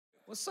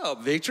What's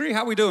up, Victory?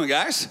 How we doing,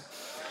 guys?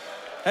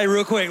 Hey,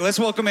 real quick, let's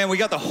welcome in. We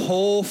got the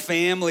whole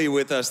family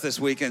with us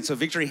this weekend. So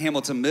Victory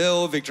Hamilton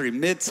Mill, Victory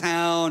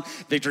Midtown,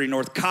 Victory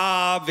North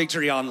Cobb,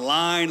 Victory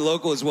Online,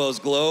 local as well as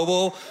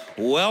global.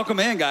 Welcome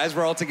in, guys.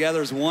 We're all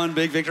together as one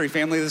big Victory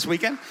family this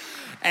weekend.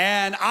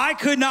 And I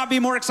could not be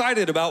more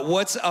excited about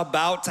what's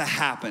about to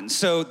happen.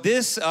 So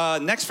this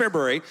next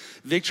February,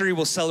 Victory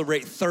will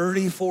celebrate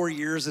 34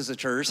 years as a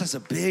church. That's a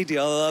big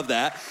deal. I love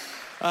that.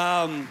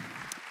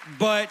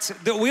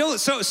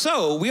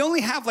 We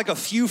only have like a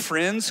few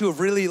friends who have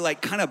really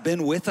like kind of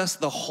been with us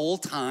the whole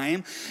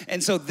time.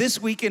 And so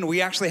this weekend,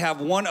 we actually have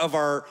one of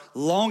our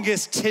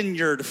longest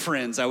tenured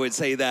friends, I would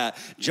say that.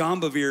 John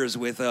Bevere is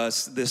with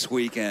us this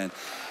weekend.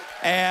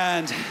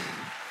 And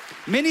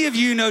many of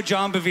you know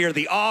John Bevere,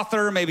 the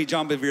author, maybe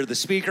John Bevere, the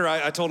speaker.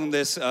 I told him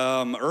this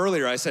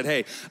earlier. I said,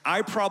 hey,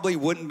 I probably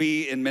wouldn't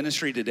be in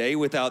ministry today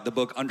without the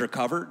book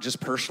Undercover,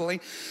 just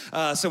personally.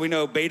 So we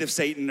know Bait of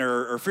Satan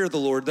or Fear of the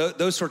Lord,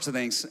 those sorts of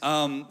things.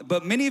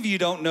 But many of you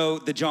don't know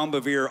the John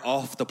Bevere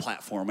off the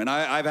platform. And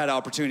I've had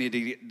opportunity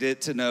to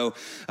get to know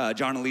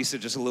John and Lisa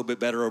just a little bit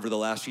better over the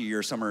last few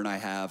years, Summer and I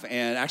have.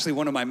 And actually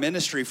one of my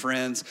ministry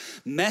friends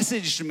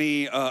messaged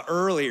me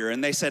earlier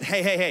and they said,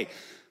 hey,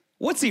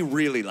 what's he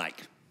really like?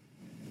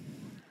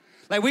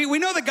 Like, we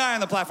know the guy on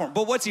the platform,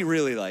 but what's he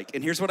really like?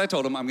 And here's what I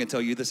told him. I'm going to tell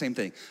you the same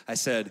thing. I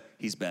said,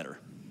 he's better.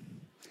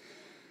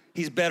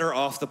 He's better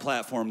off the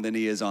platform than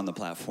he is on the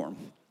platform.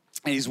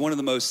 And he's one of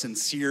the most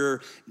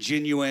sincere,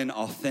 genuine,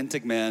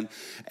 authentic men.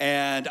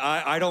 And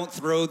I don't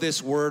throw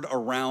this word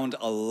around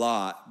a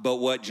lot,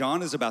 but what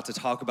John is about to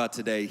talk about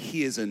today,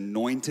 he is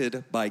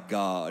anointed by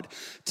God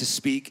to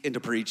speak and to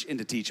preach and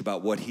to teach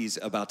about what he's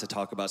about to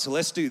talk about. So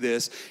let's do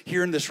this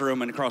here in this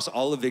room and across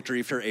all of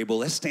Victory, if you're able.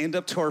 Let's stand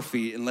up to our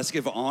feet and let's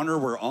give honor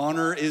where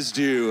honor is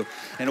due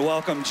and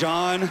welcome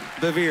John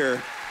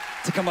Bevere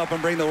to come up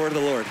and bring the word of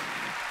the Lord.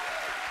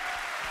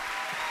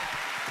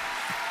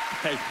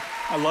 Hey,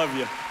 I love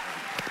you.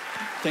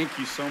 Thank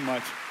you so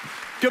much.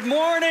 Good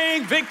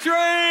morning, Victory!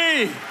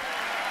 Hey,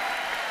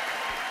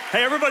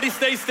 everybody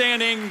stay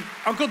standing.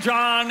 Uncle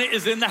John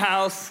is in the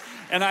house.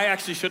 And I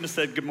actually shouldn't have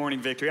said good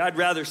morning, Victory. I'd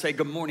rather say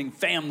good morning,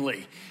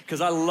 family.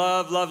 Because I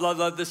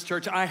love this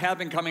church. I have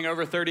been coming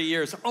over 30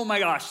 years. Oh my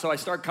gosh, so I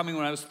started coming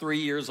when I was 3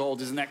 years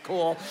old. Isn't that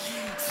cool?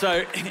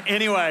 So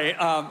anyway,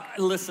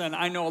 listen,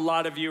 I know a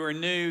lot of you are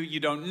new. You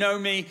don't know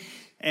me.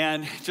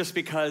 And just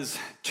because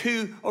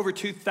over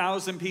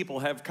 2,000 people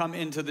have come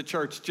into the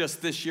church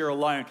just this year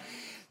alone,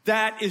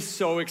 that is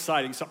so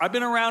exciting. So I've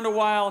been around a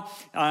while,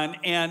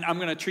 and I'm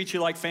going to treat you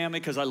like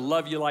family because I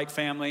love you like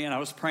family. And I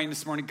was praying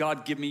this morning,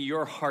 God, give me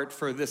your heart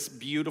for this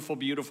beautiful,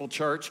 beautiful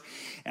church.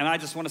 And I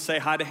just want to say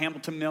hi to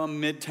Hamilton Mill,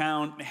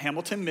 Midtown,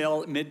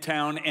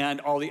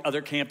 and all the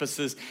other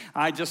campuses.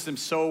 I just am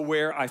so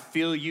aware. I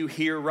feel you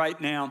here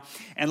right now.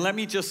 And let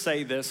me just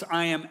say this.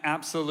 I am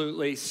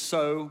absolutely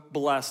so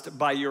blessed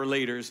by your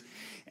leaders.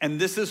 And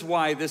this is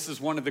why this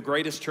is one of the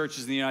greatest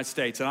churches in the United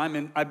States.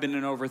 And I've been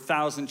in over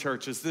 1,000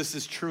 churches. This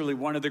is truly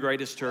one of the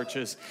greatest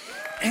churches.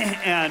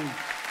 And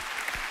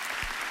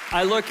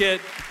I look at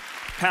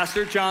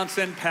Pastor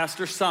Johnson,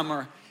 Pastor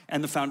Summer,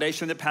 and the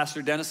foundation that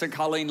Pastor Dennis and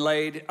Colleen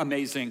laid,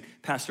 amazing.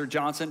 Pastor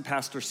Johnson,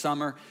 Pastor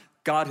Summer,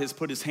 God has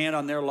put his hand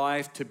on their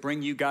life to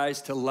bring you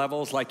guys to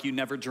levels like you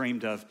never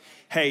dreamed of.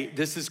 Hey,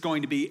 this is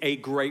going to be a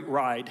great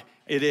ride.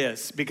 It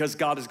is, because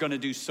God is going to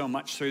do so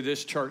much through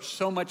this church,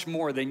 so much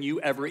more than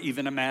you ever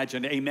even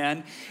imagined.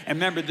 Amen. And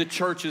remember, the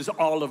church is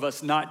all of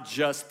us, not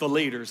just the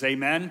leaders.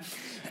 Amen.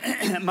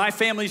 My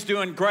family's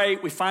doing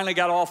great. We finally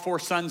got all 4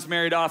 sons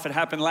married off. It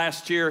happened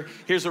last year.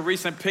 Here's a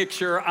recent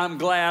picture. I'm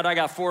glad. I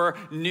got 4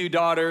 new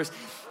daughters.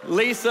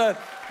 Lisa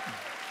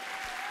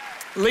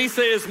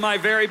is my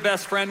very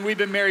best friend. We've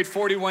been married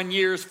 41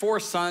 years,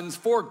 4 sons,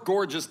 4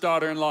 gorgeous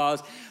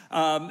daughter-in-laws.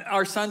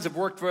 Our sons have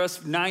worked for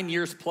us 9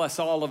 years plus,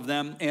 all of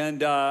them.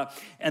 And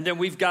then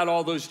we've got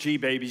all those G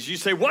babies. You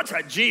say, what's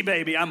a G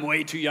baby? I'm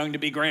way too young to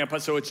be grandpa,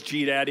 so it's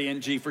G daddy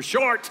and G for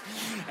short.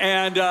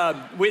 And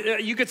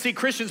you could see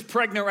Christian's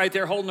pregnant right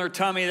there holding her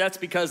tummy. That's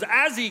because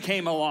Azzy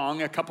came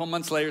along a couple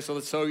months later, so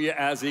let's show you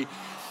Azzy.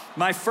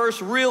 My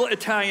first real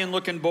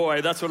Italian-looking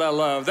boy. That's what I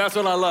love. That's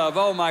what I love.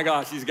 Oh, my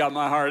gosh, he's got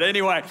my heart.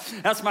 Anyway,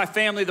 that's my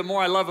family. The more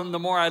I love him, the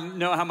more I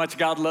know how much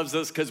God loves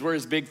us because we're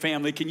his big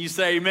family. Can you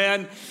say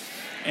amen?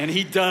 And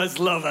he does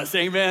love us,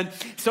 amen?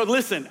 So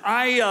listen,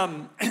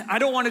 I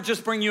don't want to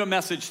just bring you a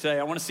message today.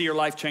 I want to see your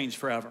life change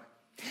forever.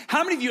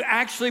 How many of you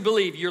actually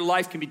believe your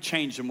life can be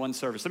changed in one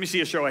service? Let me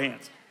see a show of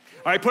hands.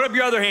 All right, put up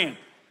your other hand.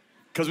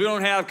 Because we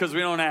don't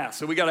ask.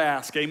 So we got to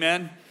ask,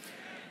 amen?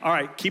 All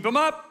right, keep them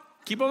up.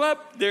 Keep them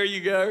up. There you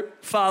go.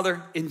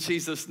 Father, in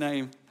Jesus'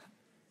 name,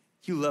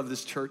 you love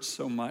this church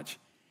so much.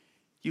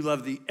 You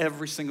love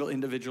every single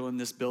individual in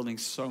this building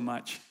so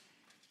much.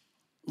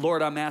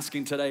 Lord, I'm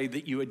asking today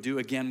that you would do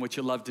again what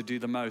you love to do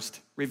the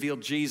most. Reveal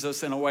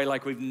Jesus in a way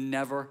like we've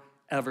never,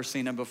 ever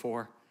seen him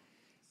before.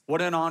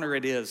 What an honor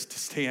it is to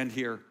stand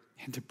here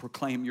and to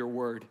proclaim your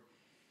word.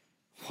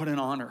 What an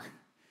honor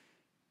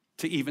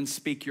to even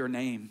speak your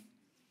name.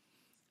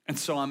 And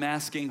so I'm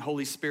asking,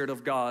 Holy Spirit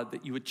of God,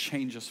 that you would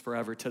change us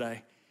forever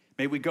today.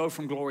 May we go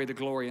from glory to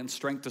glory and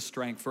strength to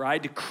strength. For I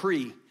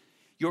decree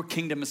your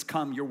kingdom has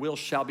come, your will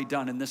shall be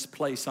done in this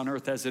place on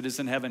earth as it is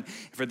in heaven.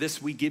 For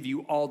this we give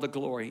you all the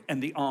glory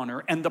and the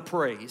honor and the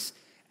praise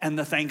and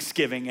the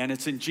thanksgiving. And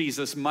it's in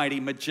Jesus' mighty,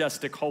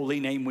 majestic, holy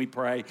name we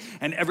pray.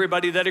 And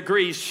everybody that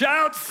agrees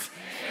shouts,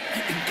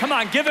 come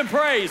on, give him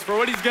praise for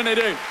what he's gonna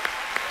do.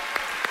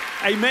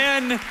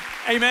 Amen,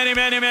 amen,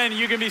 amen, amen.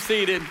 You can be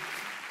seated.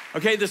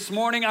 Okay, this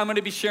morning I'm going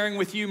to be sharing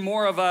with you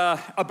more of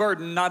a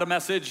burden, not a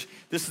message.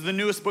 This is the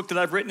newest book that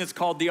I've written. It's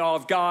called The Awe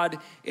of God.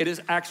 It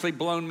has actually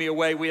blown me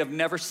away. We have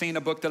never seen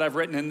a book that I've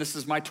written, and this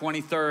is my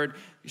 23rd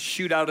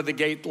shoot out of the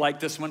gate like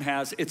this one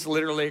has. It's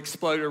literally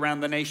exploded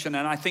around the nation,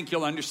 and I think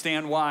you'll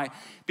understand why,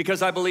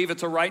 because I believe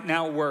it's a right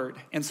now word.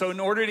 And so in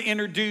order to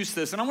introduce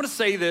this, and I want to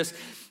say this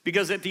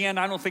because at the end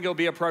I don't think it'll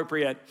be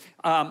appropriate.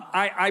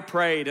 I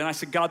prayed, and I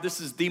said, God,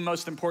 this is the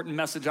most important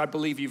message I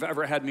believe you've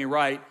ever had me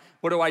write.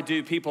 What do I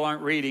do? People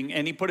aren't reading.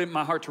 And he put it in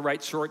my heart to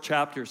write short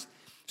chapters.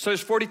 So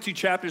there's 42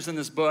 chapters in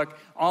this book.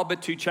 All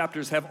but 2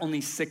 chapters have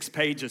only 6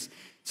 pages.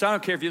 So I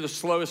don't care if you're the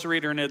slowest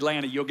reader in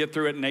Atlanta, you'll get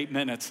through it in 8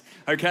 minutes,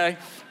 okay?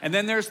 And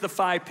then there's the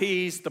 5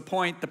 Ps, the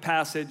point, the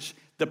passage,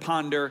 the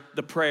ponder,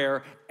 the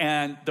prayer,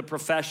 and the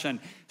profession.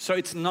 So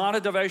it's not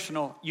a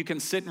devotional. You can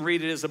sit and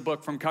read it as a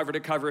book from cover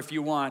to cover if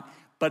you want,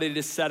 but it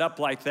is set up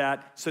like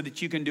that so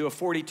that you can do a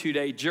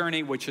 42-day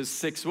journey, which is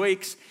 6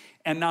 weeks.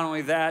 And not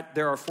only that,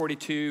 there are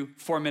 42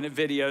 4-minute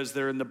videos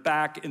that are in the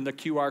back in the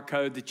QR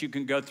code that you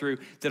can go through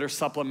that are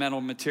supplemental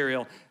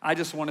material. I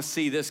just want to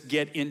see this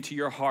get into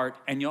your heart,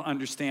 and you'll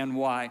understand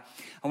why.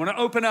 I want to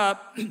open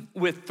up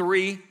with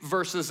 3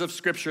 verses of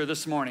scripture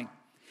this morning.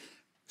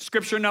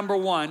 Scripture number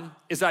 1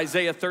 is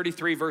Isaiah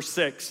 33, verse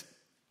 6.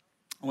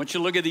 I want you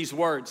to look at these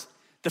words.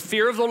 The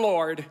fear of the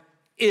Lord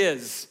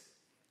is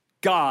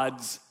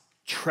God's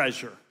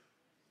treasure.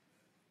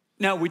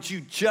 Now, would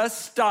you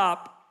just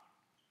stop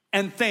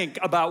and think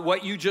about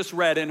what you just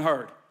read and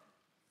heard?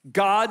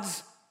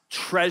 God's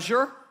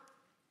treasure?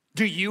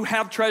 Do you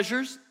have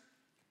treasures?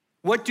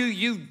 What do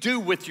you do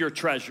with your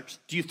treasures?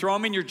 Do you throw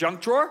them in your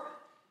junk drawer?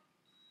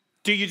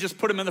 Do you just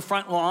put them in the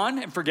front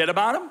lawn and forget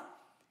about them?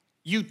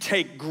 You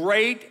take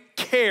great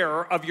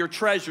care of your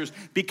treasures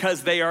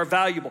because they are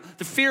valuable.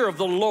 The fear of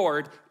the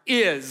Lord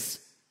is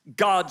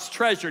God's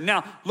treasure.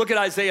 Now, look at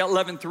Isaiah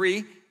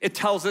 11:3. It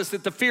tells us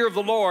that the fear of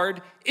the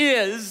Lord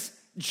is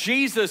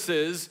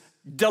Jesus's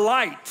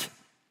delight.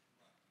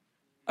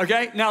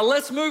 Okay, now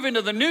let's move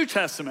into the New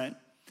Testament.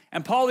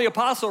 And Paul the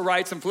Apostle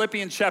writes in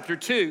Philippians chapter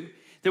 2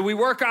 that we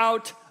work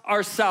out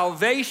our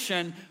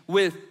salvation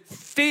with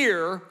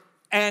fear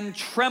and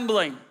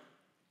trembling.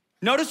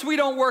 Notice we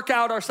don't work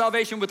out our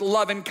salvation with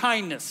love and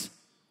kindness.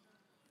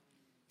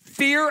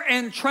 Fear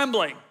and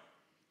trembling.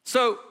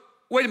 So,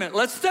 wait a minute,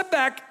 let's step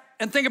back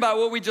and think about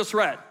what we just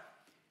read.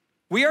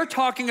 We are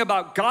talking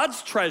about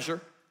God's treasure,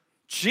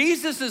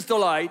 Jesus'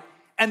 delight,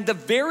 and the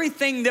very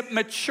thing that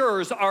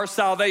matures our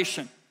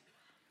salvation.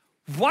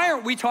 Why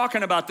aren't we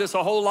talking about this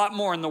a whole lot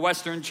more in the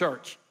Western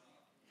church?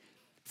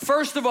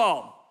 First of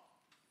all,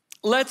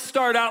 let's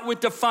start out with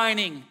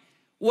defining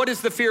what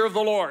is the fear of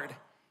the Lord.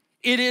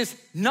 It is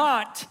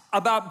not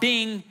about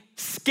being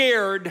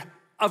scared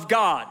of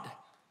God.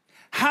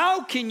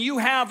 How can you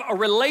have a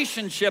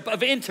relationship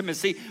of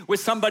intimacy with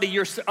somebody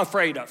you're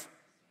afraid of?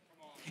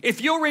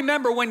 If you'll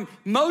remember, when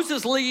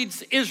Moses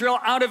leads Israel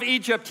out of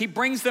Egypt, he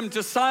brings them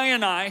to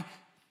Sinai.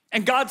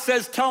 And God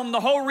says, tell them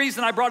the whole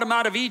reason I brought them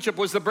out of Egypt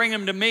was to bring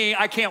them to me.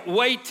 I can't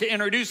wait to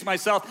introduce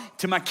myself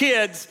to my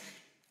kids.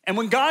 And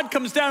when God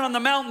comes down on the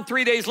mountain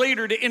 3 days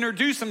later to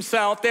introduce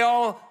himself, they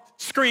all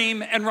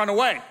scream and run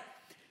away.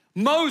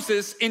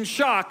 Moses, in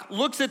shock,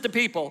 looks at the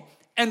people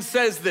and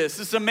says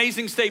this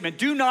amazing statement.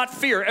 Do not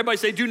fear. Everybody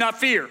say, do not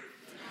fear.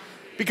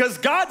 Because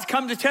God's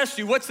come to test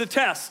you. What's the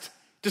test?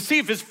 To see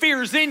if his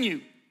fear is in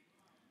you,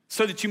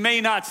 so that you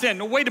may not sin.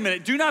 No, wait a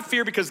minute. Do not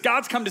fear because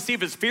God's come to see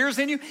if his fear is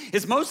in you.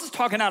 Is Moses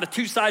talking out of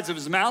 2 sides of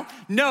his mouth?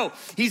 No,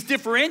 he's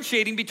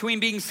differentiating between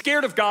being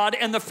scared of God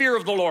and the fear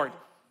of the Lord.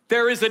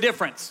 There is a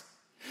difference.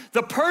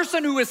 The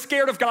person who is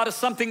scared of God has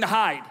something to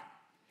hide.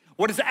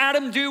 What does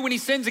Adam do when he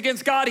sins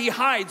against God? He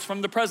hides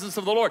from the presence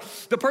of the Lord.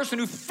 The person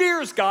who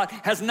fears God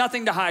has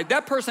nothing to hide.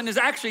 That person is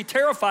actually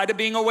terrified of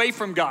being away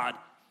from God.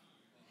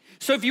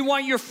 So if you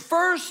want your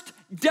first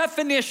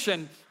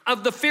definition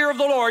of the fear of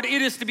the Lord,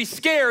 it is to be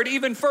scared,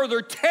 even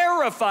further,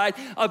 terrified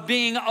of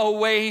being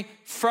away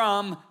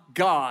from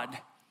God.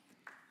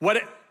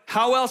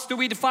 How else do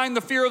we define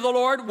the fear of the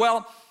Lord?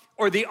 Well,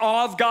 or the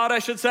awe of God, I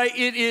should say.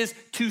 It is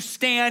to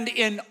stand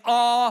in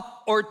awe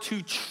or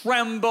to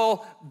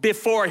tremble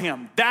before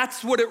him.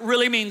 That's what it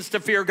really means to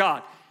fear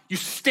God. You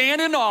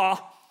stand in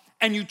awe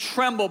and you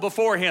tremble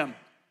before him.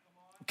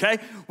 Okay?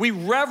 We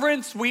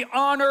reverence, we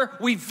honor,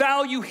 we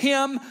value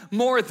him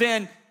more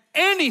than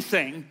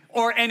anything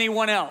or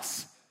anyone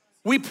else.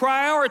 We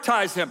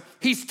prioritize him.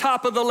 He's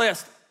top of the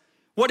list.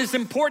 What is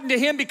important to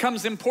him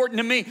becomes important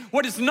to me.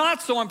 What is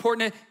not so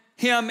important to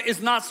him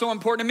is not so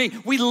important to me.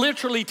 We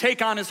literally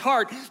take on his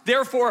heart.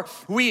 Therefore,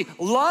 we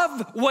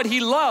love what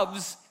he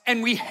loves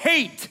and we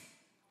hate.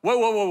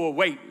 Whoa,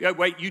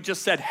 wait, you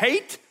just said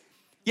hate?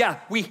 Yeah,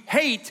 we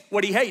hate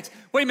what he hates.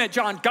 Wait a minute,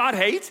 John, God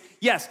hates?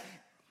 Yes,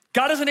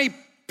 God doesn't hate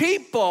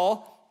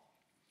people,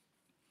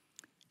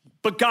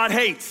 but God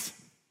hates,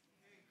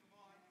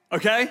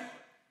 okay?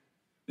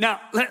 Now,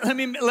 let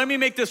me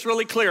make this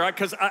really clear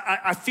because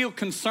I feel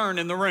concern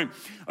in the room.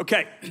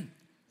 Okay,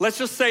 let's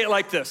just say it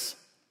like this.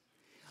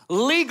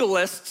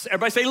 Legalists,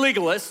 everybody say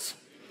legalists.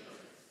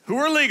 Who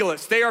are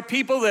legalists? They are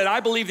people that I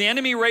believe the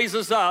enemy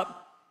raises up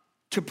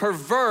to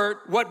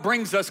pervert what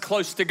brings us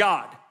close to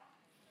God.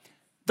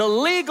 The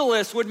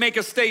legalist would make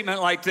a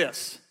statement like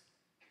this.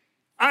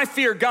 I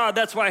fear God,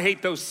 that's why I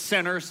hate those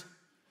sinners.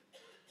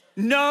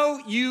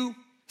 No, you,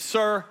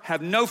 sir,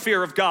 have no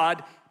fear of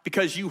God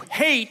because you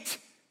hate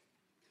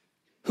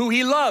who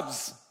he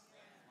loves.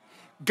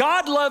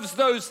 God loves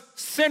those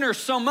sinners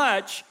so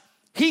much,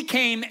 he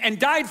came and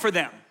died for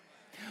them.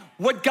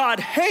 What God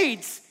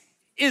hates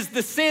is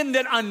the sin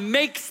that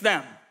unmakes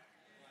them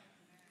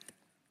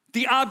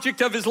the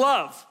object of his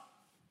love.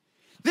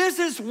 This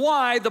is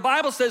why the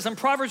Bible says in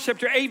Proverbs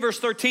chapter 8, verse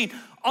 13,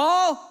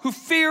 all who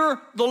fear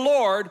the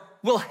Lord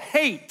will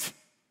hate.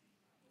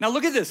 Now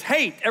look at this,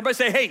 hate. Everybody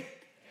say hate.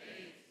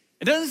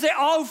 It doesn't say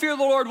all who fear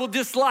the Lord will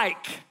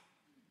dislike.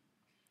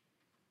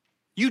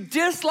 You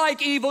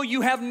dislike evil,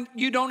 you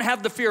don't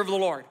have the fear of the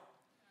Lord.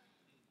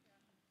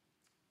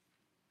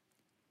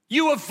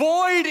 You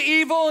avoid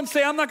evil and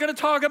say, I'm not gonna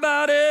talk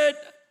about it.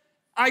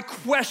 I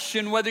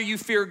question whether you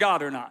fear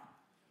God or not.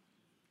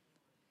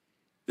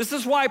 This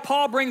is why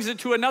Paul brings it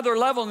to another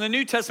level in the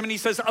New Testament. He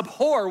says,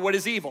 abhor what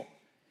is evil.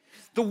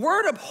 The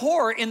word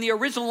abhor in the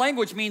original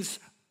language means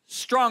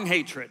strong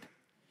hatred.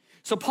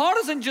 So Paul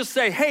doesn't just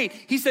say hate,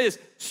 he says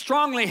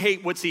strongly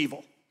hate what's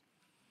evil.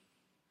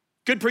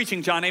 Good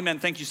preaching, John, amen,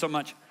 thank you so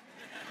much.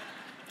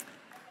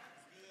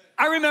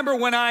 I remember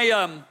when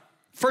I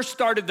first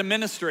started the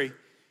ministry,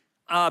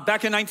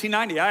 back in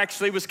 1990, I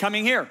actually was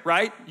coming here,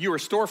 right? You were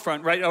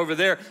storefront right over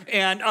there.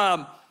 And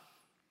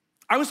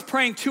I was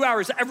praying 2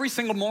 hours every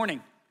single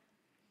morning.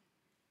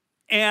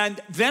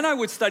 And then I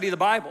would study the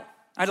Bible.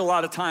 I had a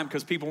lot of time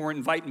because people weren't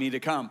inviting me to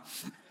come.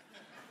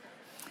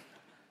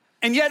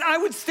 And yet I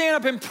would stand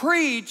up and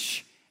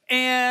preach,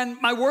 and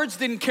my words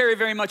didn't carry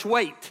very much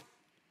weight.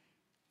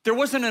 There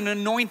wasn't an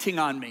anointing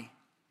on me.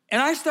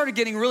 And I started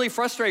getting really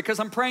frustrated because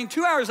I'm praying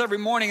 2 hours every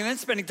morning and then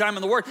spending time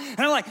in the Word. And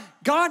I'm like,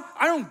 God,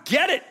 I don't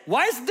get it.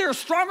 Why isn't there a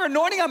stronger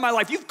anointing on my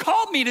life? You've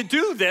called me to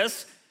do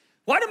this.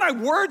 Why do my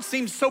words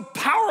seem so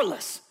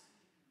powerless?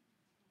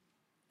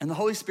 And the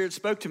Holy Spirit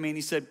spoke to me and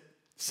he said,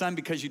 son,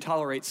 because you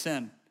tolerate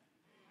sin.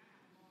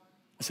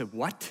 I said,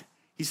 what?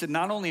 He said,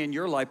 not only in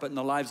your life, but in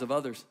the lives of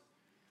others.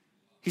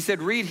 He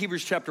said, read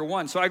Hebrews chapter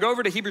 1. So I go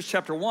over to Hebrews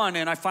chapter 1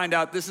 and I find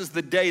out this is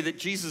the day that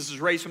Jesus is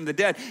raised from the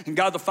dead and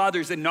God the Father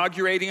is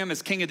inaugurating him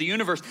as King of the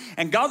universe.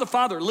 And God the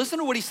Father, listen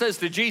to what he says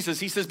to Jesus.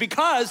 He says,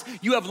 because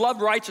you have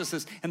loved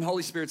righteousness. And the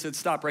Holy Spirit said,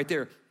 stop right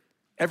there.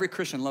 Every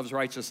Christian loves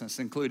righteousness,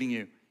 including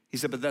you. He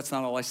said, but that's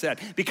not all I said.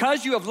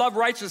 Because you have loved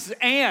righteousness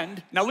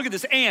and, now look at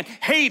this, and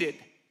hated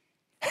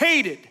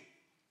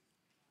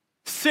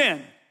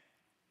sin.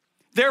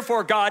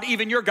 Therefore, God,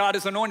 even your God,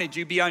 has anointed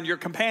you beyond your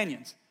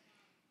companions.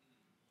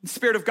 The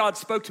Spirit of God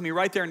spoke to me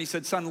right there and he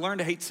said, son, learn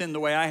to hate sin the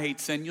way I hate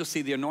sin. You'll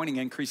see the anointing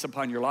increase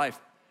upon your life.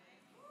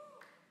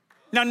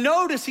 Now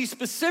notice he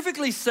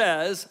specifically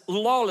says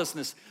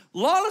lawlessness.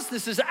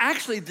 Lawlessness is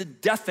actually the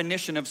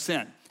definition of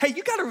sin. Hey,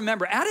 you gotta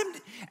remember, Adam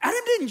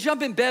didn't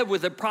jump in bed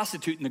with a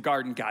prostitute in the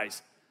garden,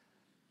 guys.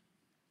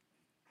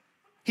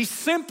 He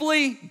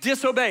simply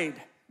disobeyed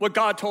what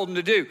God told him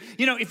to do.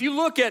 You know, if you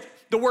look at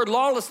the word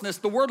lawlessness,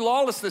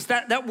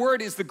 that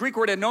word is the Greek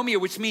word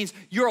anomia, which means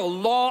you're a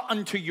law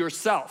unto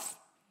yourself.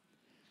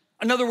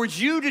 In other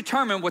words, you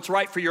determine what's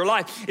right for your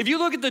life. If you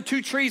look at the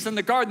two trees in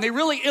the garden, they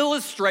really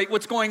illustrate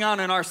what's going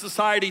on in our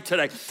society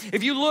today.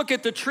 If you look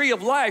at the tree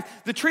of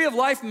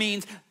life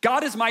means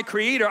God is my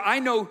creator. I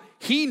know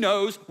he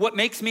knows what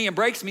makes me and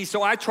breaks me,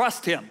 so I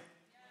trust him.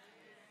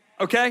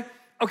 Okay?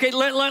 Okay,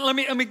 let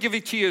me give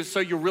it to you so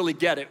you'll really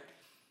get it.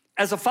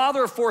 As a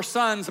father of 4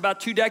 sons, about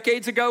 2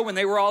 decades ago when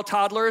they were all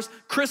toddlers,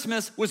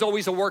 Christmas was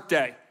always a work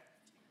day.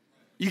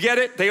 You get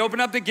it? They open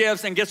up the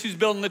gifts and guess who's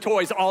building the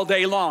toys all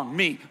day long?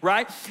 Me,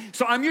 right?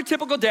 So I'm your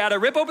typical dad. I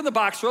rip open the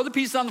box, throw the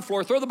pieces on the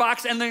floor, throw the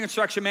box and the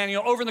instruction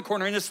manual over in the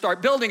corner and just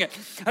start building it.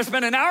 I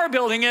spend an hour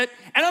building it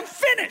and I'm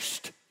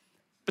finished.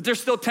 But there's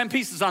still 10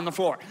 pieces on the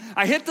floor.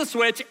 I hit the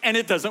switch and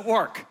it doesn't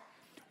work.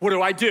 What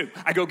do?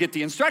 I go get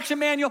the instruction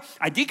manual,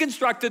 I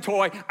deconstruct the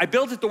toy, I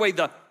build it the way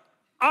the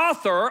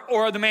author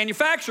or the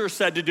manufacturer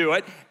said to do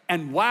it,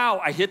 and wow,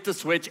 I hit the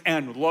switch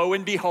and lo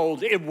and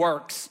behold, it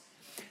works.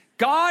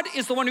 God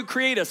is the one who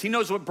created us. He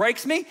knows what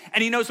breaks me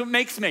and he knows what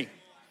makes me.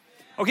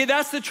 Okay,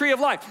 that's the tree of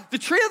life. The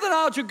tree of the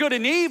knowledge of good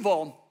and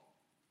evil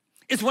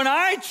is when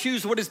I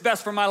choose what is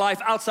best for my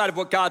life outside of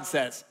what God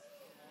says.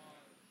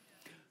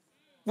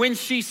 When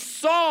she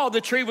saw the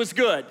tree was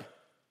good,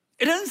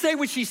 it doesn't say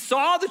when she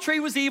saw the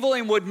tree was evil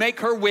and would make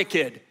her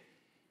wicked.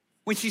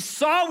 When she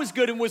saw it was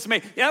good and was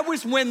made, that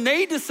was when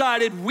they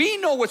decided we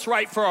know what's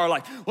right for our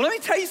life. Well, let me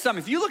tell you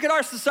something. If you look at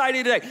our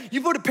society today,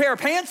 you put a pair of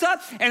pants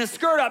up and a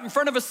skirt up in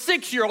front of a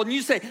 6-year-old and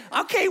you say,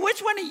 okay,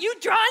 which one are you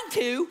drawn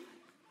to?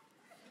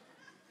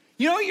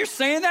 You know what you're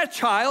saying, that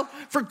child?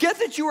 Forget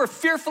that you were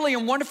fearfully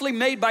and wonderfully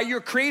made by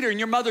your Creator in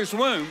your mother's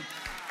womb.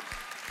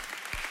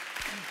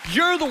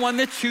 You're the one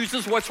that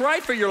chooses what's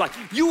right for your life.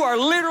 You are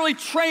literally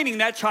training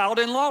that child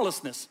in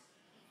lawlessness.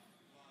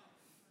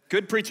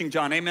 Good preaching,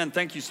 John. Amen.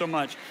 Thank you so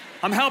much.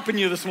 I'm helping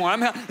you this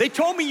morning. They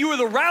told me you were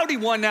the rowdy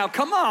one now.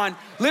 Come on.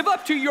 Live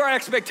up to your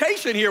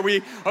expectation here.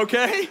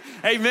 Okay?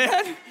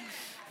 Amen.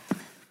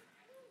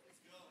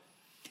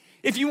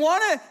 If you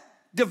want to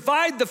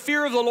divide the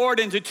fear of the Lord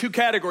into 2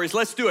 categories,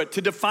 let's do it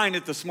to define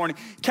it this morning.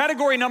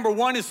 Category number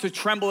 1 is to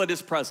tremble at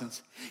his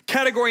presence.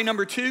 Category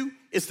number 2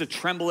 is to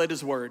tremble at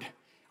his word.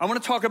 I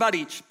want to talk about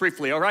each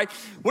briefly, all right?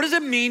 What does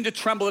it mean to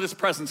tremble at his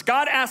presence?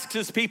 God asks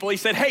his people, he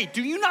said, hey,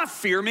 do you not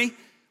fear me?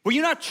 Will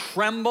you not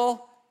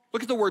tremble?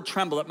 Look at the word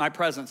tremble at my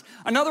presence.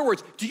 In other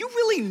words, do you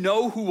really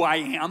know who I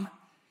am?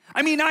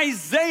 I mean,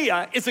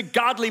 Isaiah is a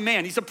godly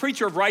man. He's a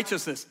preacher of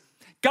righteousness.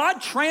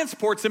 God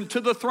transports him to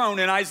the throne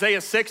in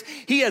Isaiah 6.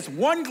 He has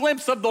one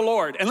glimpse of the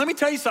Lord. And let me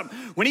tell you something.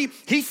 When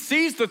he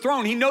sees the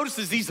throne, he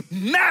notices these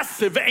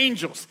massive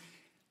angels.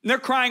 And they're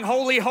crying,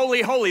 holy,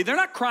 holy, holy. They're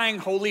not crying,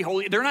 holy,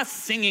 holy. They're not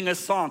singing a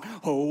song,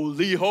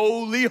 holy,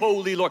 holy,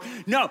 holy Lord.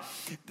 No,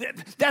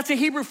 that's a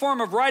Hebrew form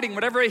of writing.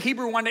 Whenever a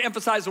Hebrew wanted to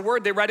emphasize a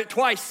word, they write it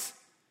twice.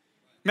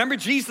 Remember,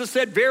 Jesus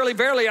said, verily,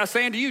 verily, I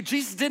say unto you.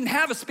 Jesus didn't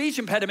have a speech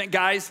impediment,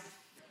 guys.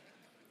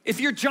 If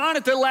you're John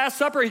at the Last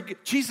Supper,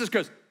 Jesus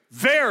goes,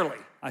 verily,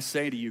 I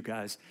say to you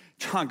guys.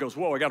 John goes,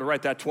 whoa, I got to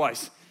write that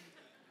twice.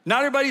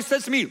 Not everybody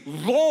says to me,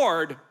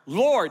 Lord,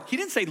 Lord. He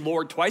didn't say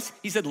Lord twice.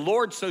 He said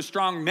Lord so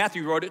strong,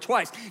 Matthew wrote it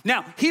twice.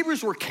 Now,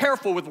 Hebrews were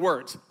careful with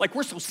words. Like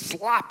we're so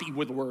sloppy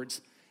with words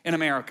in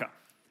America.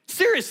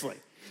 Seriously.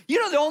 You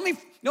know,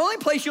 the only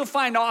place you'll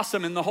find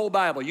awesome in the whole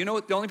Bible, you know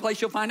what the only place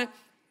you'll find it?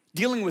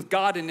 Dealing with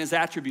God and his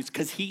attributes,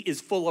 because he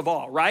is full of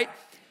all, right?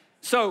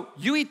 So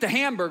you eat the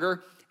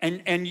hamburger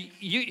and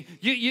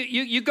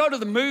you go to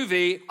the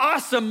movie,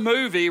 awesome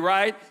movie,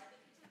 right?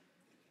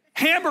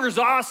 Hamburger's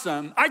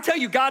awesome. I tell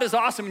you, God is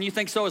awesome, and you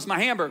think so is my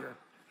hamburger.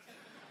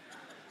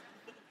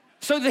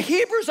 So the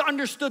Hebrews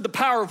understood the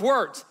power of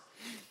words.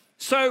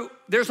 So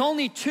there's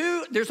only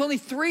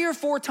 3 or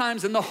 4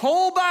 times in the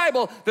whole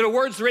Bible that a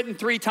word's written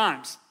 3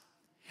 times.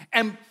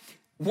 And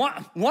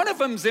one of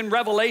them's in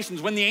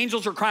Revelations when the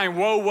angels are crying,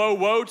 woe, woe,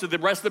 woe to the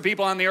rest of the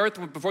people on the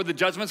earth before the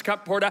judgment's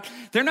poured out.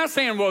 They're not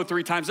saying woe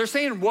 3 times. They're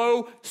saying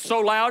woe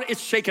so loud,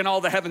 it's shaking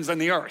all the heavens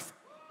and the earth.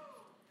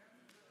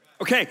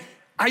 Okay.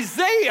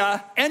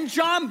 Isaiah and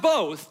John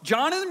both,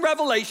 John in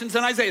Revelations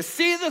and Isaiah,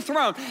 see the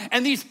throne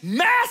and these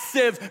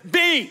massive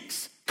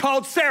beings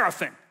called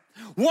seraphim.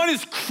 One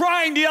is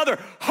crying the other,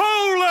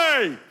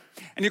 holy!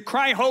 And you're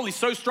crying holy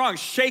so strong,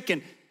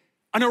 shaking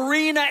an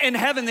arena in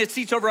heaven that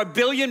seats over 1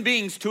 billion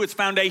beings to its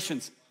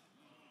foundations.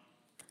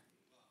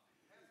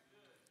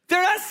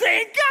 They're not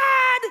saying,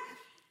 God,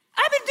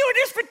 I've been doing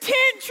this for 10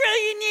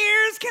 trillion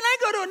years. Can I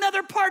go to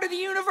another part of the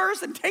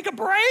universe and take a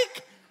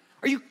break?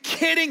 Are you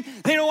kidding?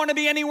 They don't want to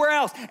be anywhere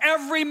else.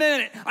 Every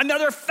minute,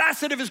 another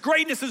facet of his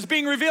greatness is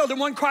being revealed, and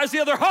one cries to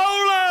the other,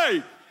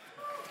 holy!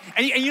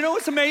 And you know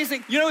what's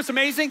amazing? You know what's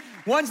amazing?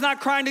 One's not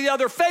crying to the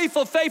other,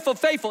 faithful, faithful,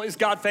 faithful. Is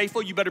God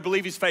faithful? You better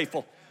believe he's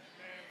faithful.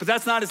 But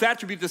that's not his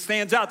attribute that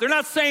stands out. They're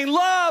not saying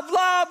love,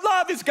 love,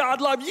 love. Is God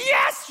love?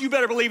 Yes, you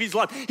better believe he's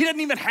love. He doesn't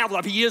even have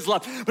love. He is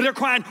love. But they're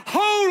crying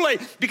holy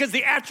because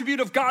the attribute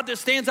of God that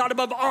stands out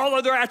above all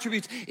other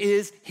attributes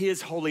is his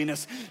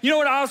holiness. You know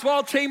what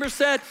Oswald Chambers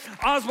said?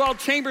 Oswald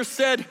Chambers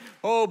said,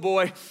 oh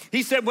boy.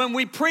 He said, when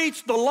we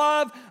preach the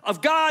love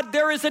of God,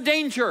 there is a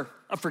danger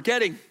of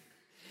forgetting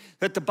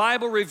that the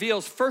Bible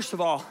reveals, first of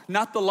all,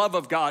 not the love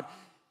of God,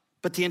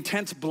 but the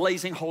intense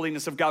blazing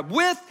holiness of God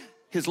with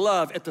his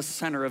love at the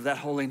center of that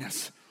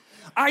holiness.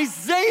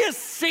 Isaiah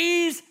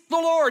sees the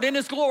Lord in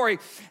his glory,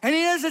 and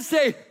he doesn't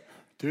say,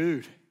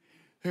 dude,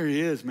 there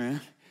he is, man.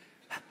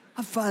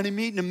 I'm finally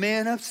meeting a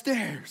man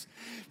upstairs.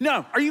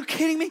 No, are you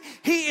kidding me?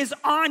 He is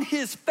on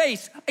his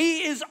face.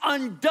 He is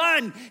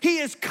undone. He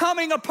is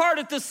coming apart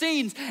at the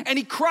seams, and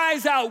he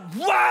cries out,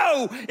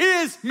 woe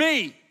is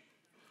me.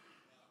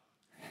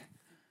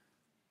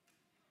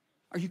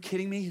 Are you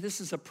kidding me? This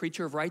is a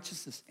preacher of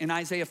righteousness. In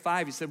Isaiah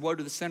 5, he said, woe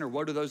to the sinner,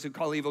 woe to those who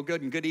call evil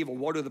good and good evil,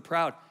 woe to the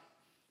proud.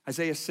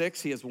 Isaiah 6,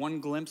 he has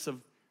one glimpse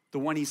of the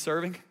one he's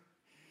serving.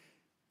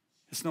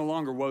 It's no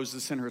longer woe is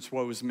the sinner, it's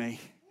woe is me.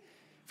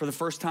 For the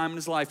first time in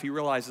his life, he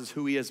realizes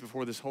who he is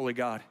before this holy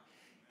God.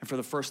 And for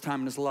the first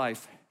time in his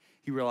life,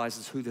 he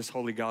realizes who this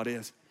holy God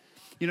is.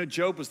 You know,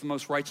 Job was the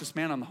most righteous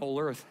man on the whole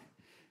earth.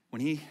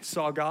 When he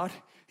saw God,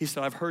 he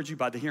said, I've heard you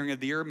by the hearing of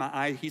the ear. My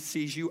eye, he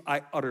sees you.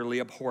 I utterly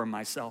abhor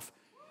myself.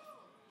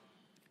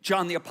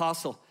 John the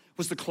Apostle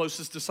was the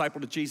closest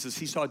disciple to Jesus.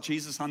 He saw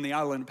Jesus on the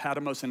island of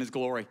Patmos in his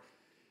glory.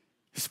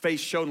 His face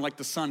shone like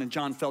the sun, and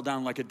John fell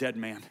down like a dead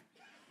man.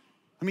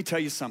 Let me tell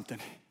you something.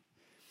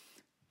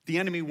 The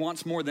enemy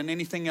wants more than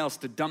anything else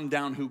to dumb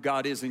down who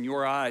God is in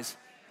your eyes.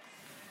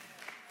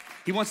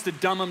 He wants to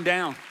dumb them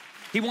down.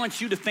 He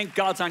wants you to think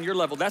God's on your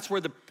level. That's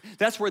where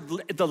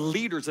the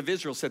leaders of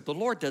Israel said, the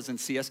Lord doesn't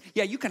see us.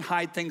 Yeah, you can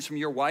hide things from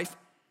your wife,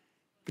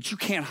 but you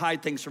can't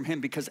hide things from him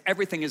because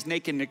everything is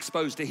naked and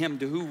exposed to him,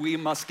 to who we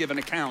must give an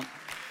account.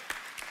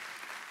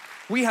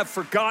 We have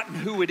forgotten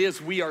who it is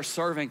we are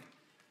serving.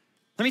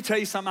 Let me tell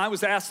you something. I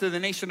was asked to the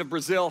nation of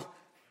Brazil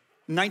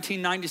in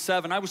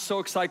 1997. I was so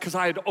excited because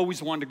I had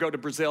always wanted to go to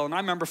Brazil. And I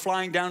remember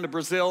flying down to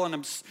Brazil,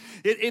 and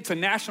it's a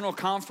national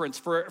conference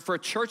for a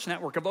church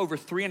network of over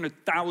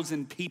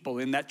 300,000 people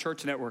in that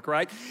church network,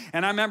 right?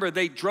 And I remember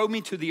they drove me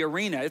to the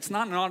arena. It's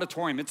not an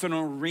auditorium, it's an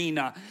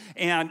arena.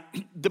 And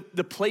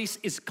the place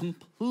is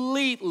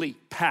completely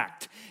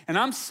packed. And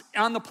I'm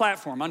on the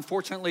platform.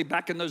 Unfortunately,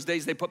 back in those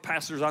days, they put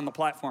pastors on the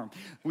platform.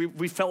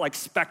 We felt like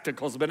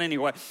spectacles, but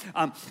anyway.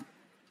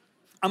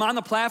 I'm on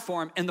the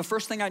platform, and the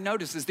first thing I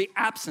notice is the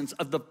absence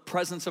of the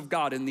presence of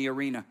God in the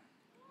arena.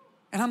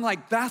 And I'm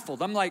like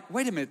baffled. I'm like,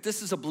 wait a minute,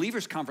 this is a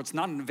believers conference,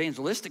 not an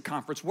evangelistic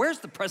conference. Where's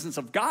the presence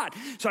of God?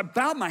 So I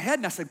bowed my head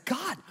and I said,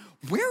 God,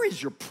 where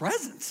is your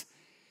presence?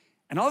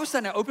 And all of a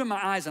sudden I open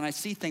my eyes and I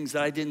see things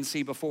that I didn't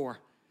see before.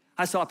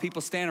 I saw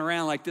people standing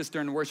around like this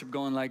during the worship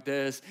going like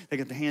this. They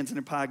got their hands in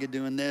their pocket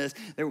doing this.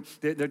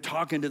 They're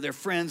talking to their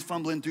friends,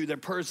 fumbling through their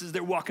purses.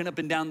 They're walking up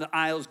and down the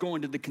aisles,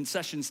 going to the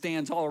concession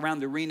stands all around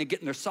the arena,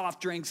 getting their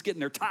soft drinks, getting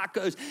their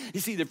tacos. You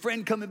see their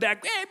friend coming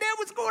back, hey man,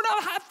 what's going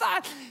on? High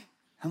five.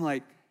 I'm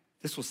like,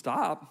 this will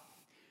stop.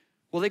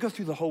 Well, they go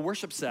through the whole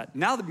worship set.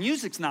 Now the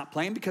music's not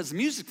playing because the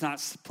music's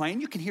not playing.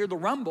 You can hear the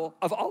rumble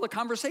of all the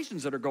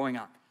conversations that are going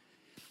on.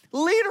 The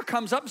leader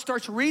comes up and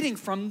starts reading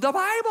from the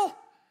Bible.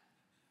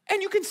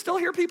 And you can still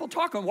hear people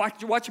talking,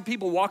 watching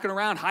people walking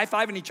around,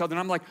 high-fiving each other. And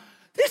I'm like,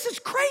 this is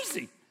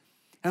crazy.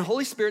 And the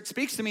Holy Spirit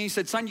speaks to me. He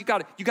said, son, you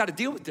got to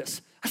deal with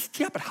this. I said,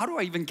 yeah, but how do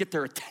I even get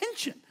their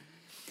attention?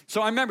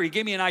 So I remember he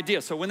gave me an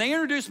idea. So when they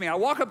introduced me, I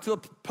walk up to the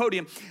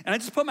podium, and I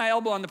just put my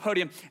elbow on the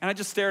podium, and I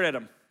just stared at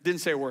him.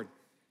 Didn't say a word.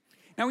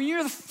 Now, when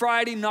you're the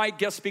Friday night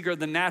guest speaker of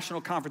the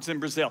national conference in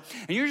Brazil,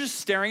 and you're just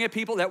staring at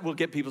people, that will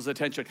get people's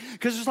attention.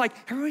 Because it's like,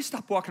 everybody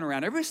stop walking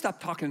around. Everybody stop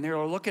talking. And they're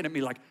looking at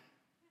me like,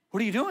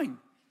 what are you doing?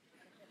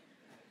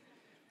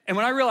 And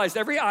when I realized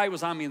every eye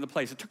was on me in the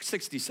place, it took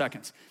 60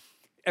 seconds.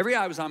 Every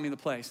eye was on me in the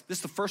place. This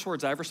is the first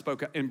words I ever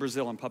spoke in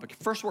Brazil in public.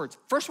 First words.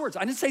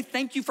 I didn't say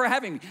thank you for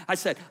having me. I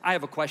said, I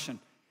have a question.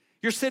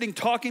 You're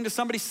talking to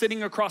somebody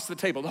sitting across the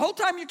table. The whole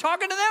time you're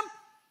talking to them,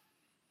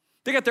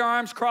 they got their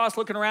arms crossed,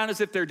 looking around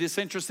as if they're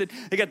disinterested.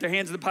 They got their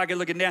hands in the pocket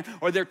looking down,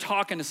 or they're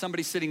talking to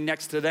somebody sitting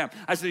next to them.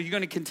 I said, are you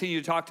going to continue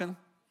to talk to them?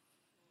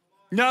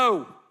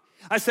 No.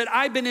 I said,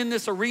 I've been in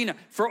this arena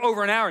for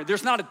over an hour.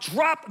 There's not a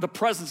drop of the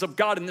presence of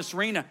God in this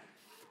arena.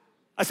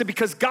 I said,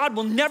 because God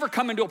will never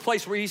come into a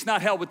place where he's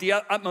not held with the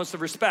utmost of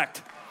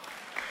respect.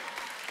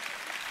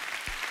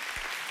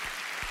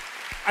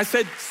 I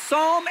said,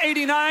 Psalm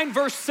 89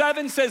 verse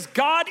 7 says,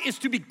 God is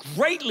to be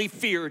greatly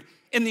feared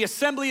in the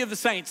assembly of the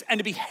saints and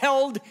to be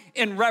held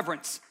in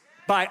reverence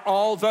by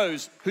all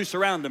those who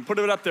surround them. Put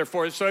it up there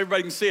for us so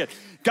everybody can see it.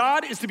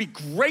 God is to be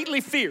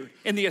greatly feared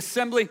in the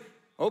assembly.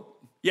 Oh,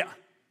 yeah.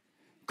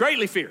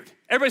 Greatly feared.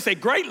 Everybody say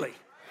greatly.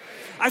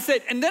 I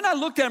said, and then I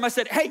looked at him, I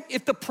said, hey,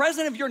 if the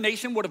president of your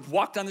nation would have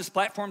walked on this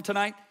platform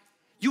tonight,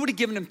 you would have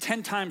given him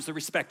 10 times the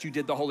respect you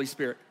did the Holy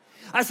Spirit.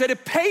 I said,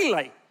 if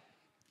Pele,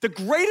 the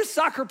greatest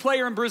soccer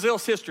player in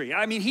Brazil's history,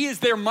 I mean, he is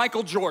their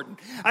Michael Jordan.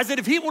 I said,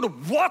 if he would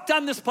have walked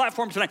on this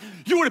platform tonight,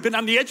 you would have been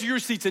on the edge of your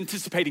seats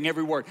anticipating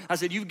every word. I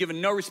said, you've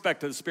given no respect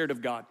to the Spirit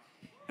of God.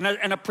 And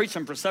I preached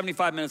him for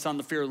 75 minutes on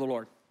the fear of the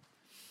Lord.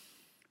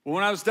 Well,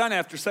 when I was done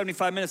after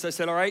 75 minutes, I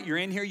said, all right, you're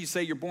in here, you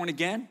say you're born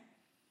again,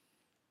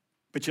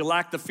 but you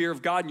lack the fear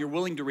of God and you're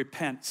willing to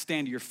repent,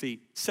 stand to your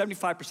feet.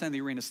 75% of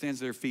the arena stands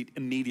to their feet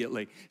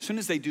immediately. As soon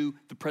as they do,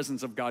 the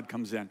presence of God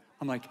comes in.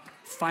 I'm like,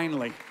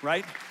 finally,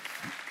 right?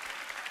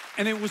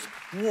 And it was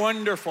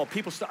wonderful.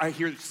 I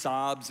hear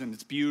sobs and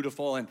it's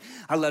beautiful. And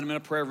I led him in a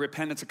prayer of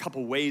repentance, a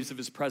couple waves of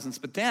his presence.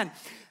 But then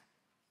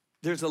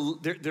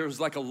there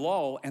was like a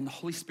lull and the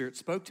Holy Spirit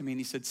spoke to me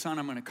and he said, son,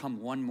 I'm gonna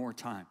come one more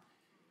time.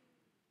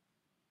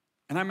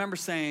 And I remember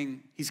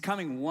saying, he's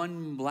coming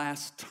one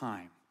last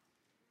time.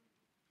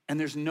 And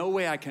there's no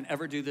way I can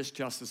ever do this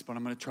justice, but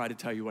I'm gonna try to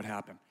tell you what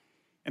happened.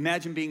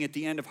 Imagine being at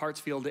the end of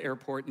Hartsfield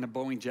Airport and a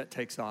Boeing jet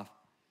takes off.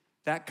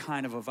 That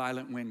kind of a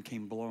violent wind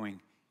came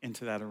blowing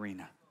into that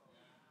arena.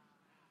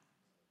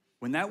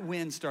 When that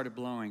wind started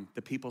blowing,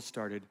 the people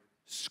started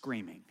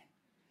screaming.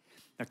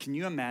 Now, can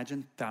you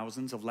imagine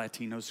thousands of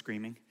Latinos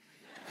screaming?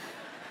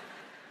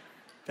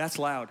 That's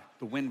loud.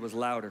 The wind was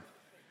louder.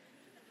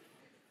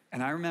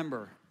 And I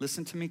remember,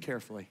 listen to me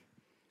carefully,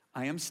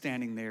 I am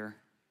standing there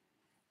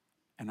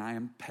and I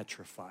am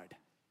petrified.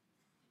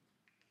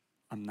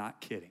 I'm not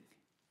kidding,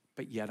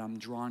 but yet I'm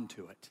drawn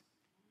to it.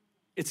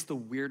 It's the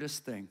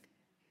weirdest thing.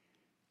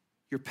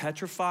 You're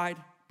petrified,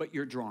 but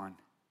you're drawn.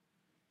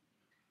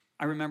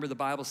 I remember the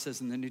Bible says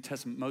in the New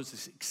Testament,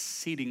 Moses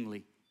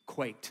exceedingly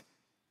quaked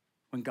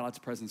when God's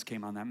presence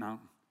came on that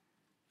mountain.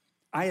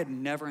 I had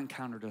never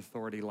encountered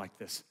authority like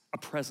this, a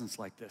presence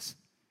like this.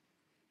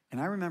 And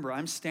I remember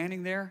I'm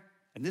standing there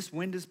and this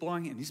wind is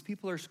blowing and these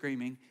people are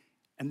screaming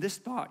And this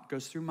thought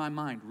goes through my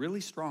mind really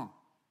strong.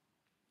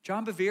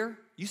 John Bevere,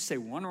 you say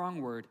one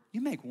wrong word, you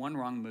make one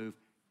wrong move,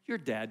 you're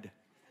dead.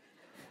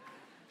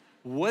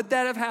 Would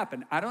that have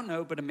happened? I don't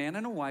know, but a man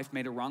and a wife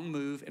made a wrong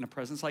move in a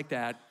presence like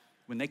that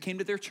when they came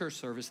to their church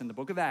service in the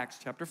book of Acts,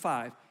 chapter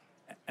 5,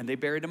 and they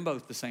buried them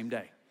both the same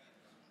day.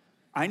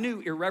 I knew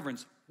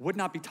irreverence would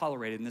not be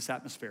tolerated in this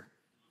atmosphere.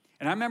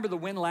 And I remember the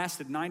wind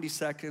lasted 90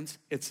 seconds.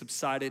 It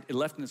subsided. It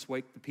left in its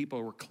wake. The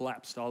people were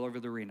collapsed all over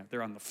the arena.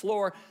 They're on the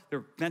floor.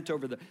 They're bent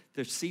over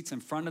their seats in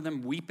front of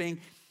them, weeping.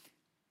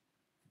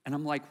 And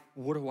I'm like,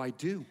 what do I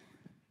do?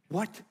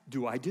 What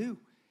do I do?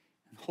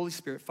 And the Holy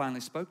Spirit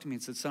finally spoke to me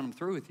and said, son, I'm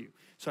through with you.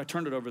 So I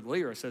turned it over to the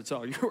leader. I said, it's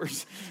all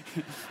yours.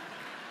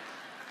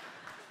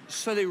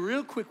 So they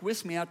real quick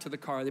whisked me out to the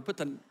car. They put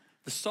the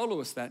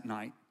soloist that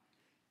night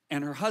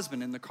and her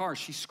husband in the car.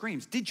 She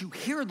screams, did you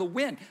hear the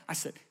wind? I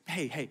said,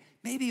 hey,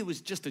 maybe it was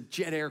just a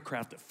jet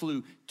aircraft that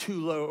flew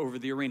too low over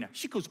the arena.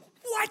 She goes,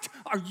 what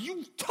are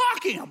you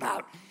talking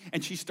about?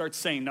 And she starts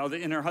saying, no,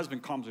 and her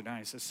husband calms her down.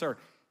 He says, sir,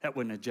 that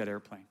wasn't a jet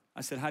airplane.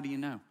 I said, how do you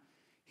know?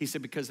 He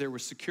said, because there were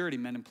security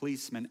men and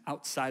policemen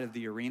outside of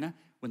the arena.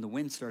 When the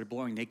wind started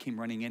blowing, they came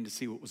running in to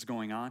see what was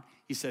going on.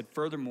 He said,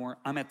 furthermore,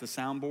 I'm at the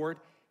soundboard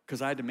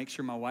because I had to make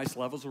sure my wife's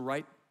levels were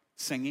right,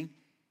 singing.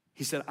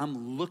 He said,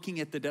 I'm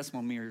looking at the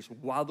decimal meters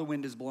while the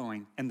wind is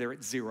blowing, and they're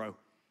at 0.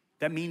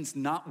 That means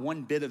not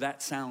one bit of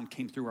that sound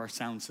came through our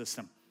sound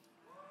system.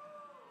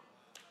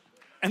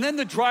 And then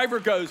the driver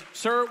goes,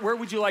 sir, where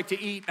would you like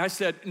to eat? I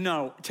said,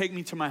 no, take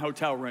me to my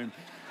hotel room.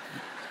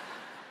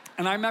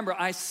 And I remember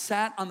I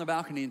sat on the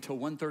balcony until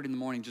 1:30 in the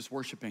morning just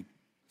worshiping,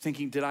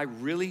 thinking, did I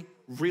really,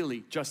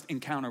 really just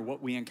encounter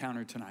what we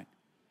encountered tonight?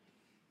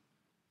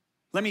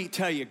 Let me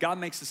tell you, God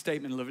makes a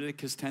statement in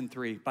Leviticus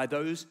 10:3. By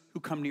those who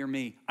come near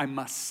me, I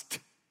must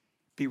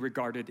be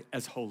regarded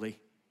as holy.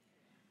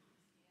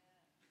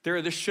 There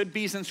are the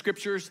should-bes in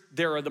scriptures.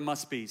 There are the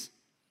must-bes.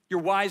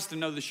 You're wise to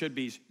know the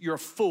should-bes. You're a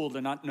fool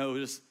to not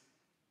notice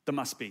the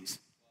must-bes.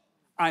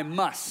 I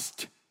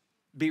must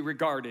be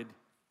regarded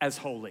as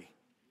holy.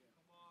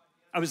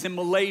 I was in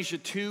Malaysia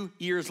 2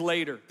 years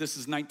later. This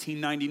is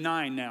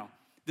 1999 now.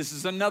 This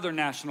is another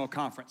national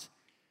conference.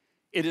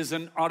 It is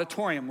an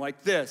auditorium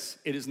like this.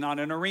 It is not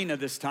an arena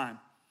this time.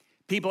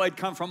 People had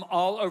come from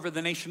all over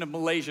the nation of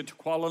Malaysia to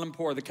Kuala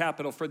Lumpur, the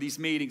capital, for these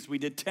meetings. We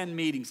did 10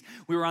 meetings.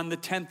 We were on the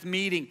 10th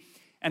meeting,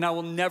 and I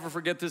will never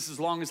forget this as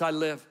long as I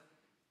live.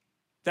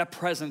 That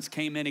presence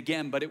came in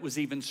again, but it was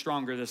even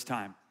stronger this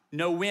time.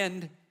 No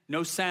wind,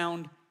 no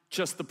sound,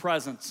 just the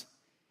presence.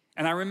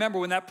 And I remember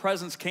when that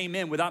presence came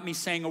in, without me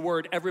saying a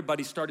word,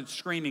 everybody started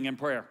screaming in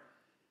prayer.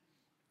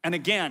 And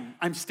again,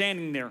 I'm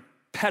standing there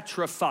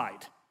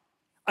petrified.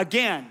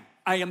 Again,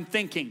 I am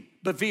thinking,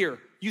 Bevere,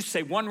 you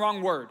say one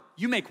wrong word,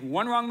 you make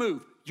one wrong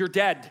move, you're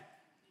dead.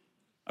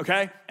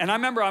 Okay? And I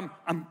remember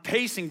I'm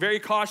pacing very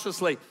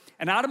cautiously,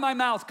 and out of my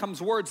mouth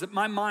comes words that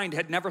my mind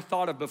had never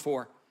thought of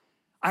before.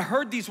 I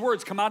heard these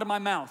words come out of my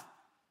mouth.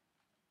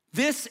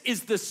 This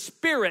is the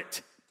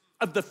spirit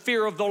of the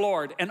fear of the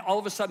Lord. And all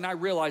of a sudden I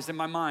realized in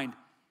my mind,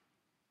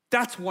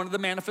 that's one of the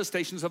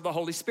manifestations of the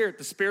Holy Spirit.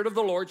 The Spirit of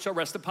the Lord shall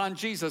rest upon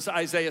Jesus,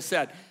 Isaiah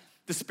said.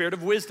 The spirit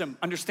of wisdom,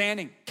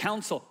 understanding,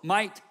 counsel,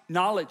 might,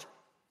 knowledge,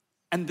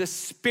 and the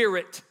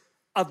spirit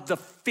of the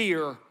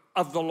fear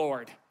of the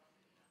Lord.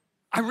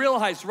 I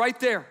realized right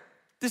there,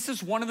 this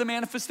is one of the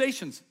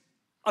manifestations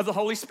of the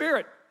Holy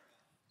Spirit.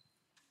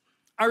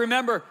 I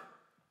remember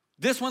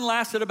this one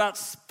lasted about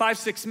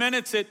 5-6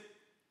 minutes.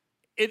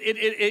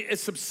 It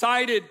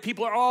subsided.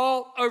 People are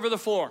all over the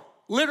floor,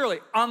 literally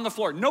on the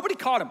floor. Nobody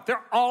caught them.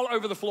 They're all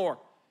over the floor.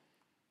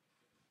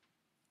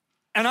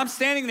 And I'm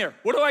standing there.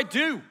 What do I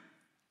do?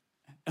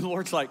 And the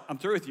Lord's like, I'm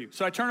through with you.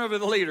 So I turn over to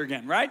the leader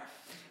again, right?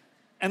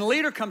 And the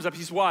leader comes up.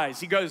 He's wise.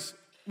 He goes,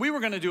 we were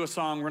going to do a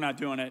song. We're not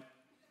doing it.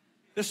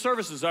 This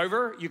service is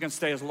over. You can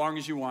stay as long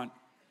as you want.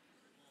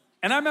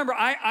 And I remember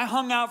I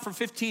hung out for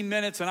 15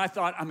 minutes, and I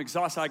thought, I'm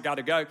exhausted. I got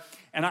to go.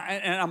 And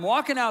I'm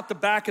walking out the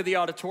back of the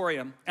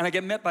auditorium, and I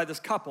get met by this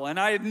couple. And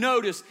I had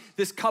noticed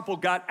this couple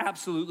got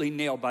absolutely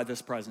nailed by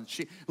this presence.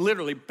 She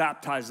literally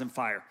baptized in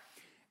fire.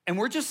 And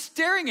we're just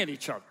staring at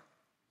each other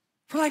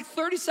for like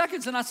 30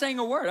 seconds and not saying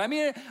a word. I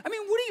mean, what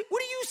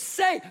do you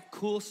say?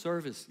 Cool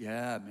service.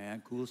 Yeah,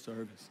 man, cool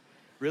service.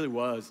 Really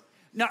was.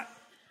 Now,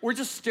 we're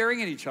just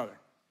staring at each other.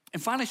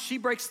 And finally, she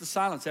breaks the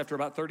silence after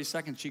about 30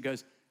 seconds. She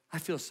goes, I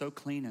feel so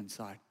clean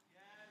inside.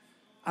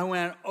 I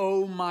went,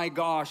 oh my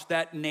gosh,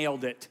 that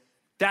nailed it.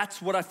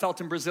 That's what I felt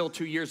in Brazil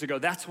 2 years ago.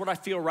 That's what I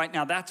feel right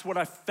now. That's what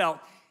I felt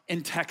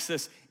in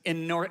Texas,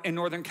 in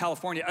Northern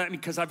California. I mean,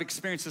 because I've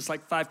experienced this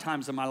like 5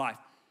 times in my life.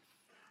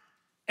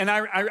 And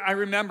I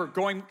remember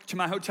going to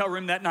my hotel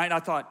room that night. I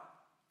thought,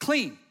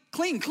 clean,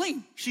 clean,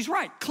 clean. She's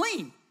right,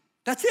 clean.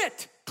 That's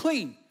it,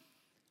 clean.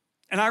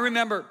 And I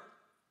remember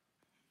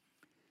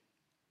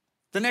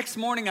the next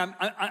morning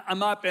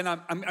I'm up and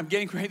I'm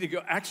getting ready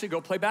to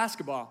go play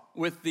basketball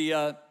with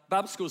the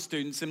Bible school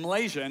students in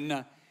Malaysia. And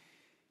the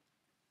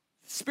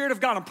Spirit of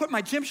God, I'm putting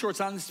my gym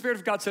shorts on, and the Spirit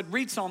of God said,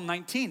 read Psalm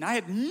 19. I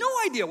had no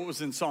idea what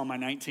was in Psalm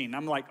 19.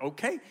 I'm like,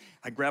 okay.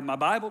 I grabbed my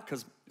Bible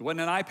because it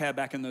wasn't an iPad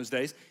back in those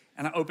days.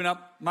 And I open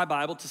up my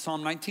Bible to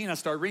Psalm 19. I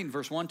start reading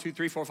verse 1, 2,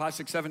 3, 4, 5,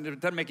 6, 7. It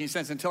doesn't make any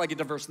sense until I get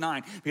to verse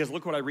 9, because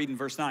look what I read in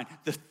verse 9.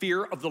 The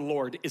fear of the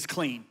Lord is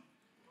clean.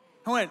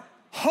 I went,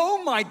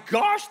 oh my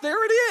gosh,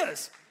 there it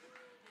is.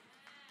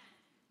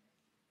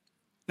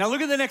 Now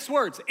look at the next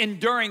words,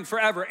 enduring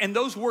forever. And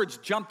those words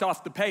jumped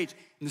off the page.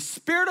 And the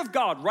Spirit of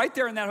God right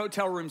there in that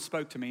hotel room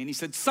spoke to me. And he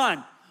said,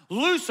 son,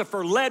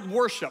 Lucifer led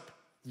worship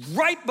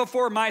right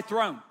before my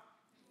throne.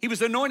 He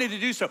was anointed to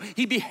do so.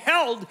 He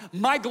beheld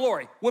my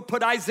glory, what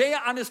put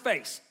Isaiah on his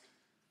face.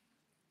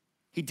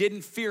 He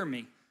didn't fear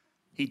me.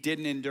 He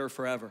didn't endure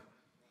forever.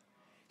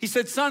 He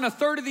said, son, a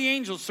third of the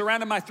angels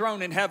surrounded my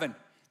throne in heaven.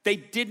 They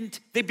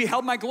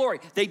beheld my glory.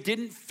 They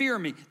didn't fear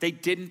me. They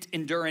didn't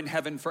endure in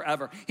heaven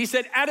forever. He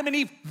said, Adam and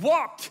Eve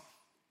walked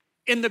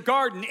in the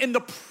garden in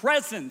the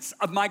presence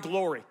of my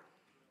glory.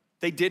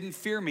 They didn't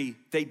fear me.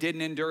 They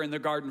didn't endure in the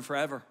garden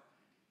forever.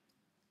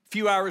 A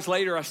few hours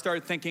later, I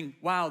started thinking,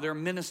 wow, there are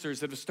ministers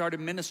that have started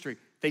ministry.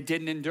 They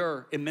didn't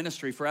endure in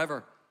ministry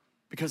forever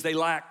because they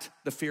lacked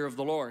the fear of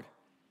the Lord.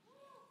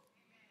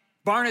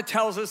 Barna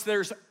tells us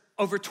there's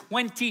over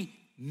 20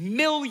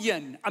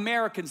 million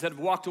Americans that have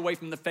walked away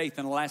from the faith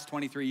in the last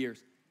 23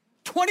 years.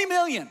 20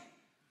 million.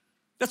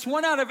 That's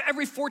 1 out of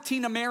every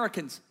 14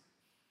 Americans.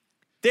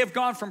 They have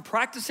gone from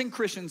practicing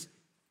Christians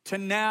to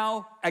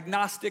now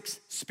agnostics,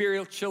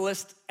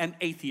 spiritualists, and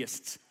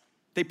atheists.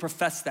 They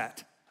profess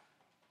that.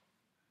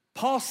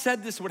 Paul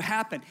said this would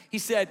happen. He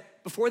said,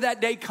 before that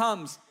day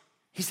comes,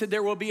 he said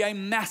there will be a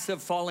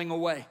massive falling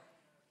away.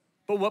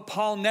 But what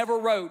Paul never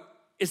wrote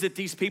is that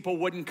these people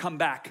wouldn't come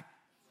back.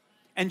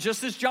 And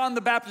just as John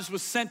the Baptist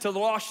was sent to the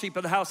lost sheep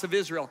of the house of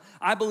Israel,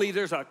 I believe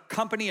there's a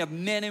company of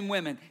men and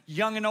women,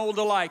 young and old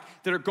alike,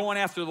 that are going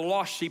after the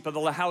lost sheep of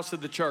the house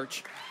of the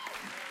church.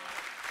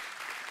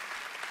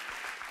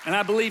 And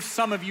I believe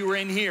some of you are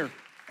in here.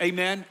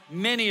 Amen.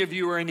 Many of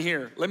you are in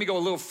here. Let me go a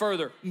little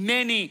further.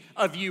 Many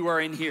of you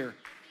are in here.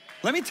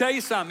 Let me tell you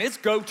something. It's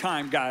go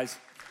time, guys.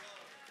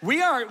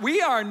 We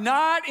are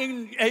not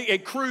in a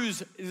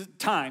cruise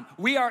time.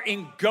 We are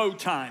in go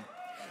time.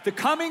 The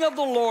coming of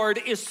the Lord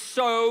is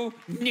so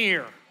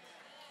near.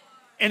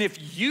 And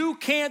if you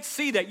can't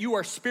see that, you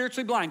are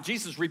spiritually blind.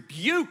 Jesus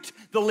rebuked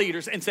the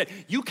leaders and said,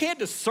 you can't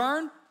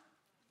discern.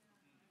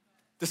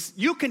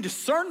 You can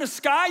discern the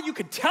sky. You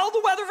can tell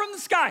the weather from the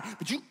sky,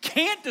 but you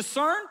can't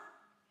discern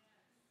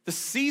the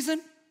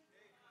season.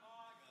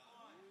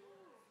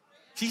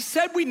 He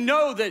said we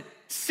know the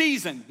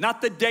season,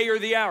 not the day or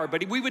the hour,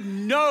 but we would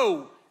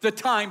know the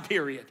time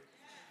period.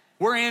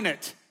 We're in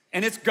it,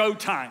 and it's go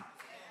time.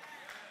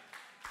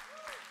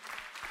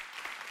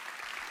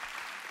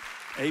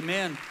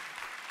 Amen.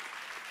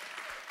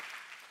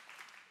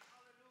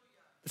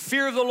 The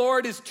fear of the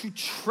Lord is to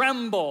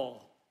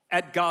tremble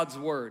at God's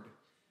word.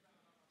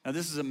 Now,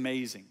 this is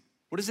amazing.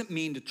 What does it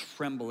mean to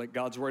tremble at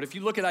God's word? If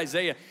you look at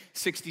Isaiah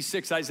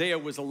 66, Isaiah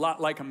was a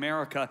lot like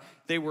America.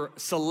 They were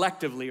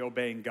selectively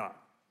obeying God.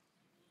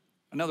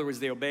 In other words,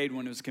 they obeyed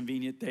when it was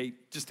convenient. They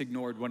just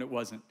ignored when it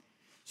wasn't.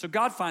 So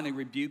God finally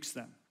rebukes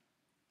them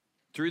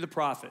through the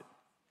prophet.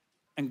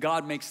 And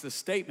God makes the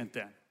statement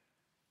then,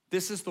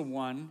 this is the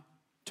one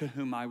to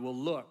whom I will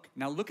look.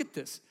 Now look at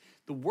this.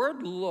 The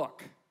word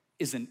look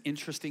is an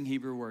interesting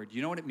Hebrew word.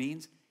 You know what it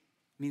means? It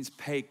means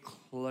pay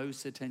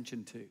close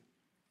attention to.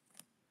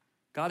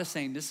 God is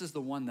saying, this is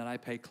the one that I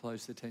pay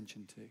close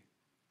attention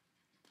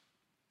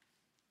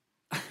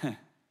to.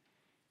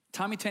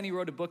 Tommy Tenney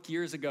wrote a book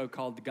years ago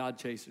called The God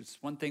Chasers. It's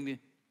one thing to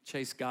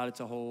chase God, it's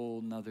a whole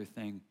nother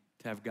thing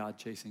to have God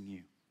chasing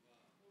you.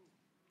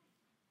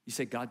 You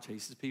say God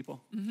chases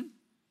people? Mm-hmm.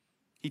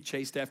 He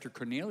chased after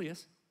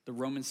Cornelius, the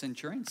Roman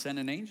centurion, sent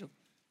an angel.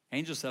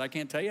 Angel said, I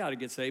can't tell you how to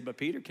get saved, but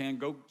Peter can.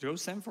 Go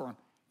send for him.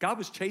 God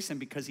was chasing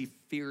because he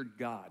feared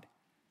God.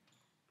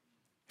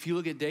 If you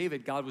look at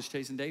David, God was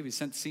chasing David. He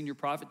sent the senior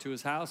prophet to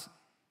his house.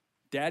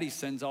 Daddy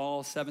sends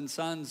all 7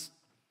 sons.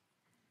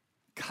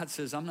 God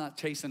says, I'm not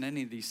chasing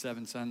any of these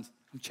 7 sons.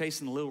 I'm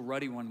chasing the little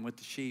ruddy one with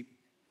the sheep.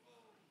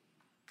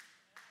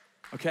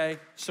 Okay?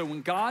 So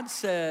when God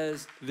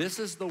says, this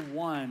is the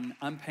one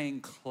I'm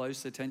paying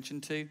close attention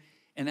to,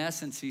 in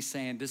essence, he's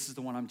saying, this is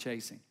the one I'm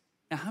chasing.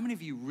 Now, how many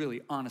of you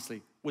really,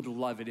 honestly, would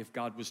love it if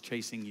God was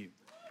chasing you?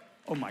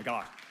 Oh my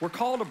God. We're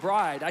called a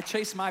bride. I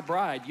chase my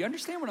bride. You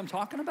understand what I'm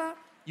talking about?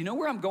 You know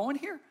where I'm going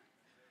here?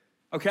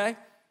 Okay?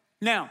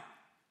 Now,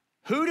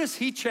 who does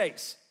he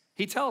chase?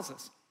 He tells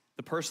us.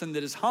 The person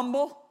that is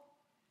humble,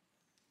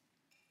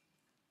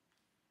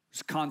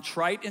 who's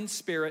contrite in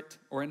spirit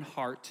or in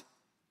heart,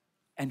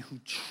 and who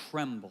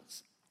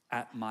trembles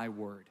at my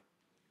word.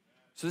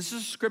 So this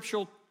is a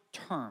scriptural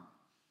term.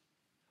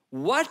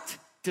 What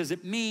does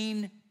it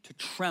mean to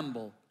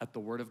tremble at the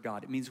word of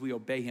God? It means we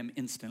obey him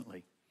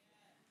instantly.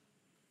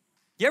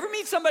 You ever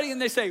meet somebody and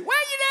they say, well,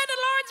 you know, the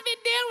Lord's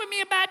been dealing with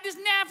me about this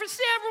now for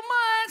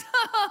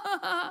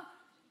several months.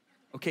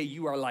 Okay,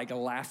 you are like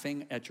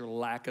laughing at your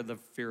lack of the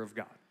fear of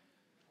God.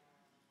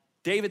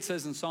 David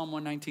says in Psalm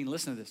 119,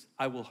 listen to this,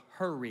 I will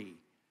hurry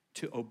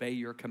to obey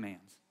your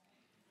commands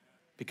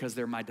because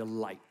they're my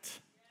delight.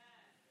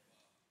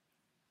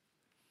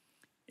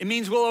 It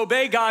means we'll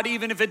obey God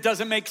even if it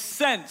doesn't make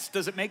sense.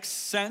 Does it make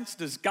sense?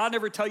 Does God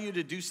ever tell you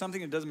to do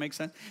something that doesn't make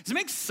sense? Does it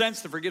make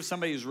sense to forgive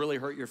somebody who's really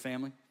hurt your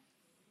family?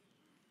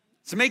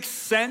 Does it make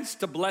sense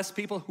to bless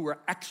people who are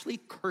actually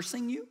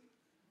cursing you?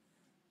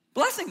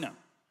 Blessing them.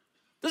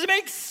 Does it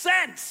make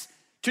sense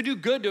to do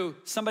good to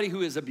somebody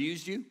who has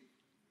abused you?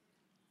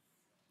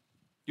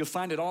 You'll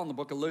find it all in the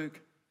book of Luke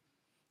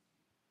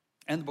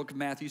and the book of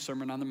Matthew,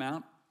 Sermon on the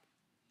Mount.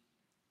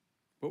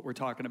 What we're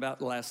talking about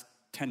the last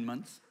 10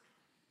 months.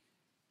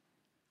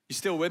 You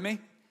still with me?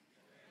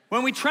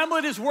 When we tremble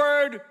at his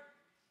word,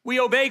 we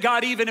obey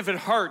God even if it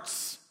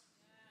hurts.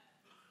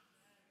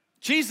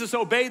 Jesus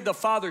obeyed the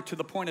Father to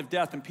the point of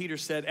death, and Peter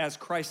said, as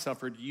Christ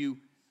suffered, you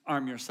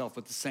arm yourself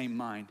with the same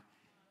mind.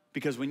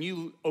 Because when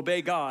you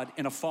obey God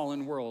in a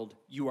fallen world,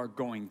 you are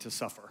going to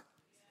suffer.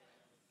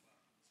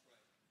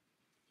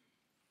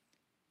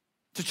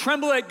 To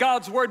tremble at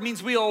God's word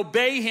means we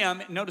obey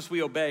him. Notice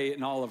we obey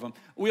in all of them.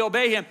 We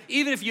obey him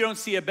even if you don't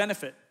see a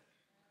benefit.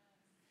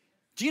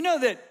 Do you know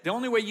that the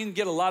only way you can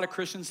get a lot of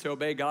Christians to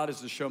obey God is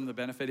to show them the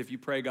benefit? If you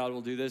pray, God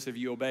will do this. If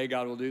you obey,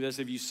 God will do this.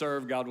 If you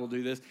serve, God will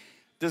do this.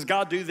 Does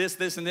God do this,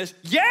 this, and this?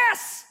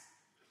 Yes!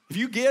 If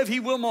you give, he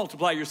will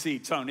multiply your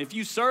seed sown. If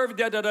you serve,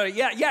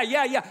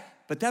 yeah.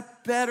 But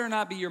that better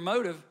not be your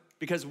motive,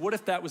 because what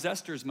if that was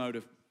Esther's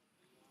motive?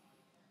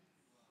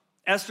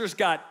 Esther's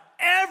got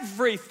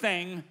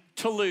everything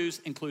to lose,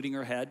 including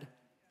her head,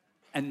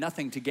 and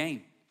nothing to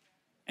gain.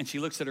 And she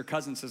looks at her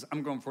cousin and says,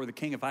 I'm going for the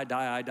king. If I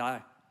die, I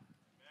die.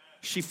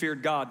 She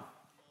feared God.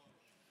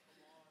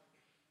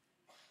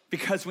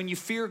 Because when you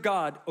fear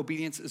God,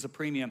 obedience is a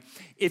premium.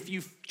 If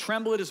you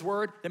tremble at his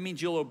word, that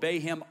means you'll obey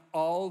him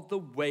all the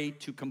way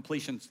to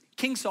completion.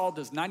 King Saul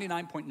does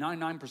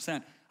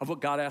 99.99% of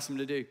what God asked him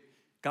to do.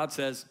 God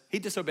says, he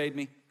disobeyed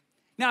me.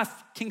 Now, if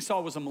King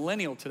Saul was a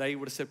millennial today, he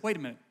would have said, wait a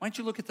minute, why don't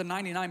you look at the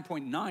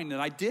 99.9 that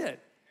I did?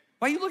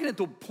 Why are you looking at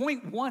the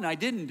 0.1 I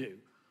didn't do?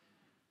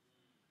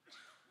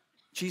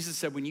 Jesus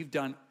said, when you've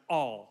done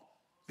all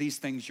these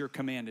things you're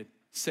commanded,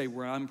 say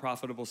we're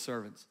unprofitable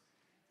servants.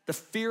 The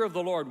fear of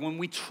the Lord, when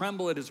we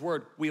tremble at his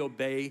word, we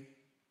obey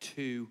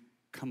to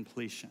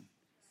completion.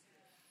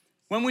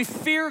 When we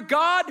fear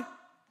God,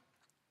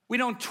 we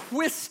don't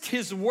twist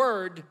his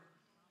word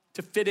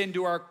to fit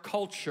into our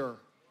culture.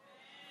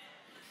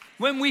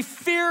 When we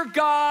fear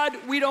God,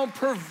 we don't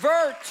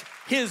pervert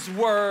his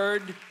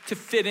word to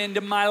fit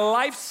into my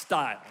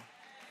lifestyle.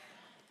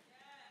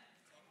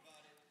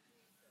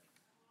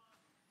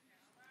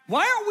 Here's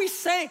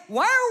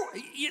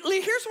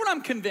what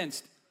I'm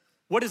convinced.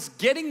 What is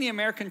getting the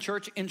American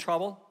church in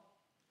trouble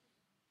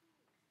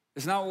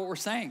is not what we're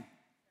saying.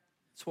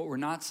 It's what we're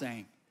not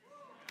saying.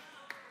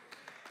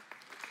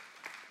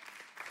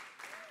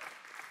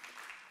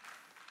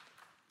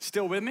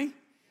 Still with me?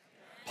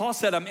 Paul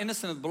said, I'm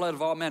innocent of the blood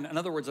of all men. In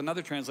other words,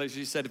 another translation,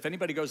 he said, if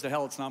anybody goes to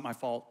hell, it's not my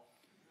fault,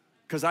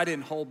 because I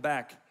didn't hold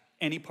back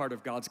any part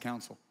of God's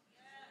counsel.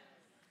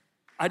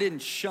 I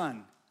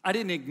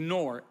didn't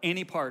ignore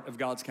any part of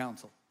God's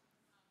counsel.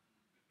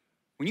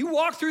 When you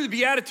walk through the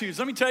Beatitudes,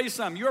 let me tell you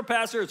something. You're a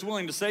pastor that's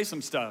willing to say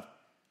some stuff.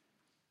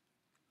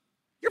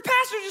 Your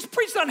pastor just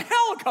preached on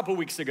hell a couple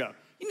weeks ago.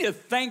 You need to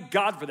thank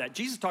God for that.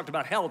 Jesus talked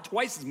about hell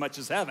twice as much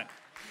as heaven,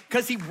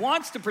 because he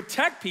wants to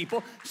protect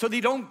people so they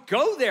don't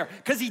go there,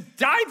 because he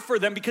died for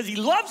them, because he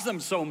loves them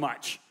so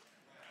much.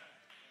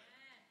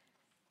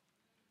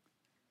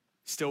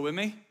 Still with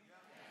me?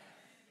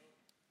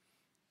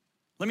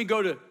 Let me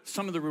go to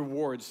some of the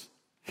rewards.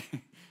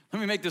 Let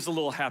me make this a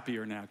little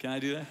happier now. Can I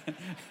do that?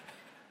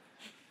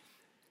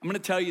 I'm going to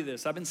tell you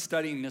this. I've been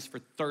studying this for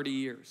 30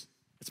 years.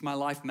 It's my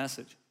life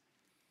message.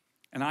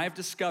 And I have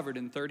discovered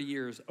in 30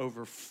 years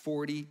over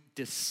 40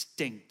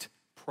 distinct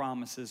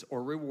promises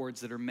or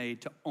rewards that are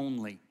made to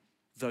only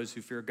those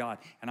who fear God.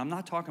 And I'm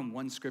not talking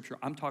one scripture.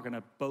 I'm talking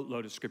a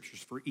boatload of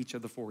scriptures for each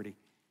of the 40.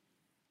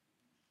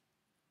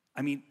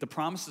 I mean, the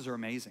promises are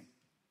amazing.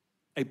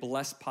 A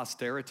blessed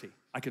posterity.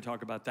 I could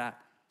talk about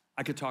that.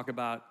 I could talk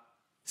about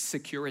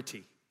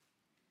security.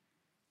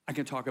 I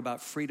can talk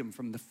about freedom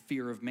from the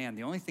fear of man.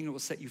 The only thing that will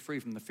set you free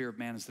from the fear of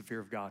man is the fear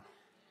of God.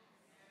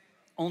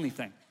 Only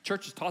thing.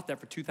 Church has taught that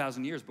for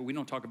 2,000 years, but we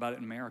don't talk about it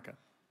in America.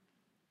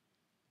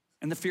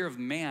 And the fear of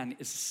man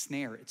is a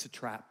snare. It's a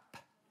trap.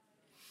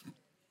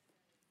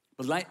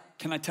 But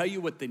can I tell you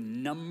what the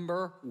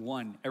number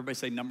one, everybody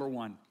say number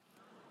one.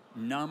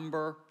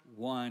 Number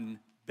one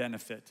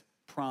benefit,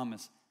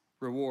 promise,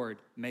 reward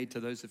made to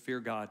those that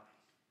fear God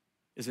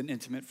is an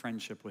intimate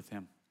friendship with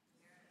him.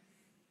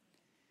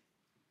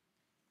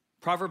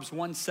 Proverbs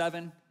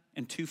 1:7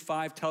 and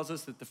 2:5 tells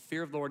us that the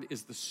fear of the Lord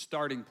is the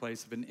starting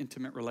place of an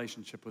intimate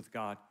relationship with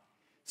God.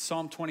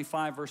 Psalm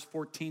 25 verse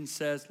 14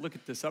 says, look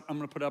at this, I'm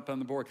going to put it up on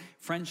the board.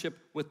 Friendship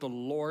with the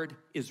Lord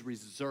is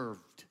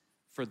reserved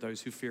for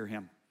those who fear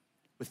him.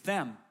 With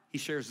them, he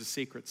shares his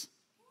secrets.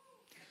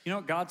 You know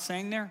what God's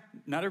saying there?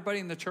 Not everybody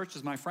in the church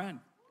is my friend.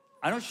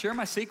 I don't share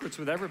my secrets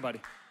with everybody.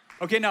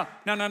 Okay, no.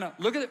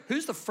 Look at it.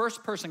 Who's the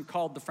first person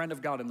called the friend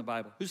of God in the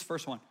Bible? Who's the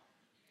first one?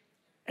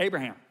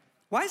 Abraham.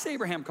 Why is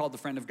Abraham called the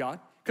friend of God?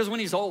 Because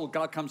when he's old,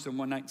 God comes to him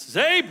one night and says,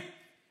 Abe,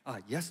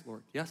 Yes,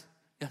 Lord, yes.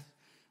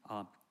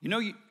 You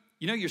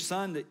know your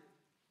son that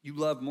you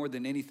love more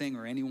than anything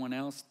or anyone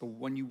else, the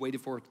one you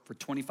waited for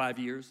 25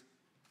 years,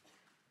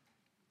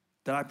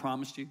 that I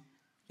promised you?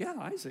 Yeah,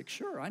 Isaac,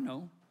 sure, I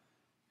know.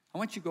 I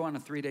want you to go on a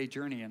 3-day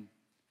journey and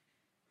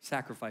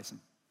sacrifice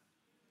him.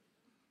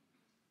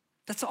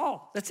 That's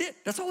all. That's it.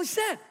 That's all he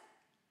said.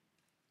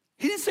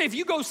 He didn't say, if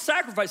you go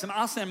sacrifice him,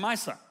 I'll send my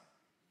son.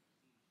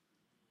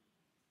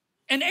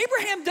 And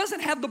Abraham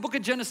doesn't have the book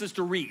of Genesis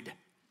to read.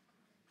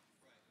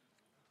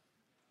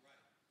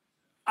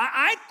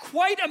 I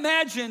quite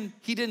imagine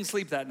he didn't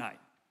sleep that night.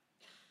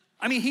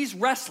 I mean, he's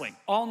wrestling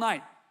all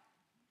night,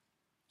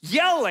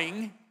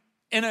 yelling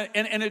in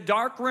a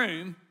dark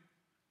room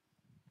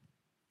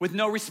with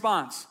no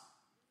response.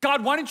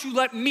 God, why don't you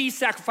let me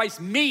sacrifice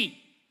me?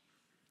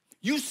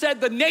 You said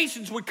the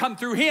nations would come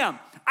through him.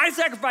 I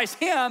sacrifice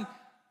him.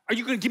 Are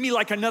you going to give me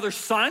like another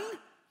son?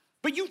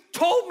 But you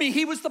told me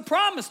he was the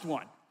promised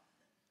one.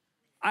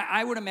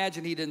 I would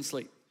imagine he didn't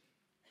sleep.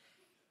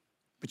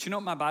 But you know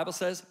what my Bible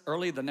says?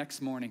 Early the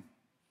next morning.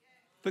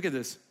 Look at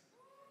this.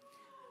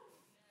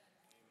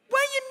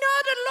 Well, you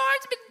know the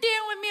Lord's been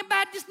dealing with me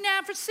about this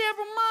now for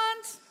several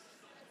months.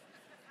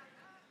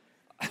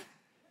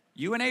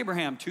 You and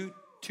Abraham, two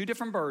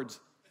different birds.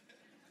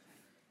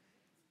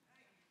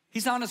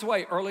 He's on his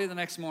way early the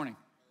next morning.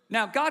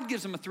 Now, God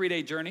gives him a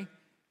 3-day journey.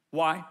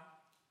 Why?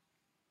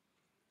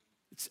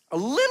 It's a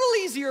little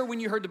easier when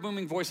you heard the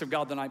booming voice of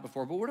God the night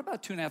before, but what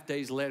about 2.5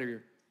 days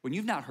later when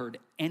you've not heard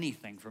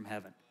anything from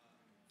heaven?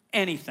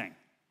 Anything.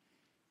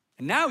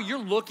 And now you're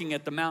looking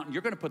at the mountain.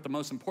 You're going to put the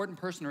most important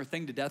person or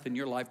thing to death in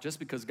your life just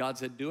because God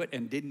said do it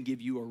and didn't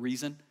give you a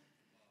reason.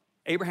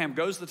 Abraham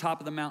goes to the top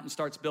of the mountain,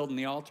 starts building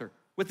the altar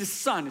with his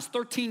son, his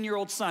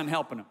 13-year-old son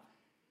helping him.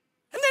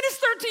 And then his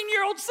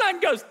 13-year-old son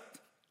goes,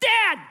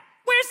 Dad,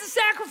 where's the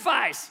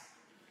sacrifice?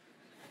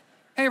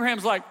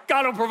 Abraham's like,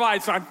 God will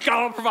provide, son.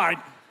 God will provide.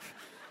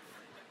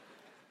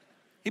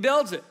 He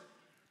builds it,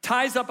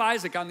 ties up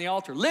Isaac on the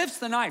altar, lifts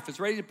the knife, is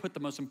ready to put the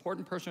most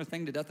important person or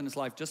thing to death in his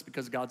life just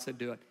because God said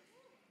do it.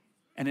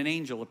 And an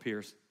angel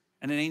appears.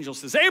 And an angel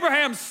says,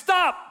 Abraham,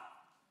 stop!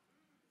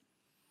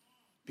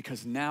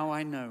 Because now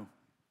I know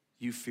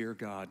you fear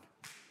God.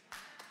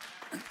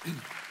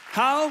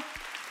 How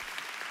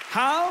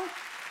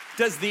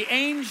does the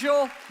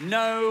angel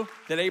know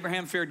that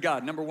Abraham feared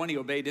God? Number one, he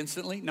obeyed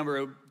instantly.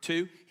 Number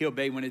two, he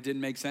obeyed when it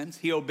didn't make sense.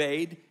 He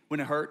obeyed when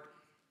it hurt.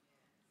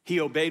 He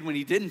obeyed when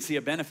he didn't see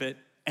a benefit,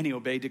 and he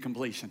obeyed to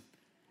completion.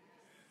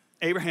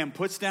 Abraham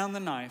puts down the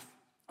knife,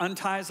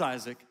 unties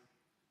Isaac,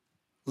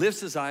 lifts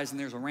his eyes, and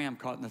there's a ram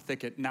caught in the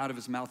thicket, and out of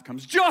his mouth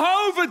comes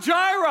Jehovah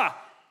Jireh.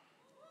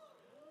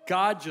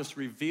 God just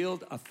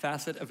revealed a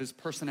facet of his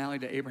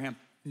personality to Abraham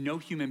no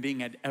human being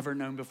had ever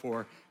known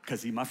before,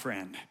 because he's my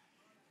friend.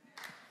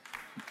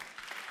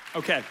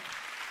 Okay.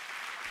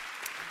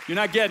 You're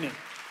not getting it.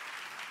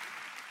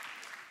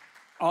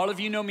 All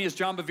of you know me as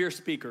John Bevere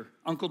speaker,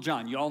 Uncle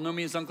John. You all know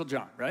me as Uncle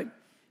John, right?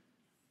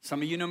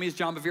 Some of you know me as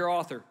John Bevere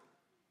author.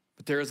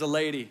 But there is a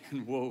lady,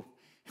 and whoa,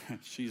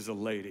 she's a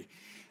lady.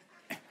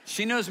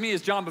 She knows me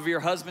as John Bevere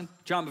husband,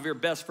 John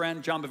Bevere best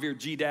friend, John Bevere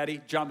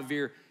G-daddy, John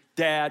Bevere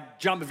dad,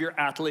 John Bevere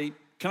athlete.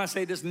 Can I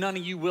say this? None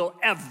of you will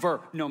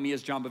ever know me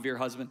as John Bevere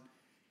husband.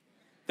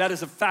 That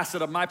is a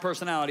facet of my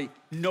personality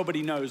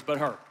nobody knows but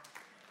her.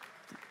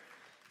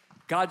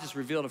 God just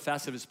revealed a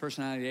facet of his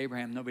personality to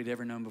Abraham nobody had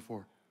ever known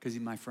before, because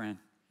he's my friend.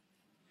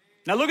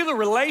 Now look at the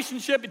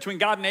relationship between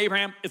God and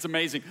Abraham. It's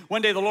amazing.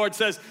 One day the Lord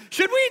says,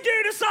 should we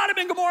do to Sodom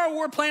and Gomorrah what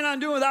we're planning on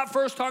doing without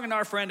first talking to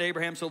our friend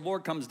Abraham? So the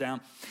Lord comes down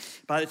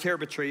by the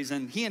terebinth trees,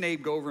 and he and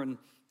Abe go over and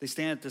they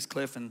stand at this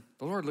cliff, and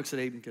the Lord looks at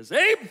Abe and goes,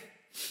 Abe,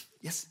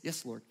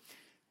 yes, Lord.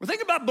 We're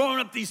thinking about blowing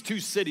up these 2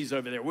 cities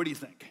over there. What do you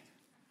think?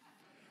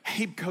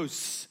 Abe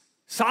goes,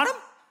 Sodom?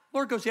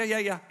 Lord goes,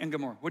 yeah, and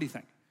Gomorrah. What do you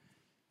think?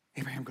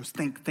 Abraham goes,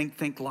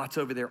 think, Lot's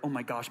over there. Oh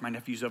my gosh, my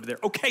nephew's over there.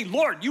 Okay,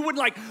 Lord, you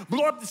wouldn't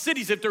blow up the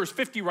cities if there was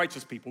 50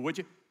 righteous people, would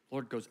you?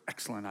 Lord goes,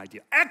 excellent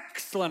idea.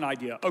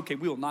 Okay,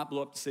 we will not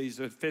blow up the cities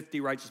with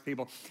 50 righteous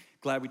people.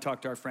 Glad we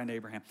talked to our friend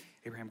Abraham.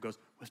 Abraham goes,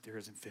 what if there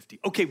isn't 50?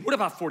 Okay, what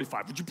about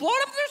 45? Would you blow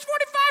it up if there's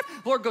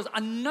 45? Lord goes,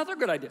 another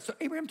good idea. So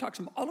Abraham talks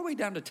him all the way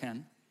down to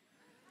 10.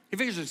 He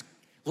figures there's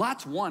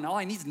Lot's 1. All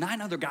I need is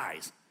 9 other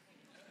guys.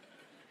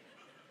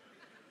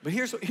 But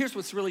here's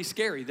what's really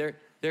scary.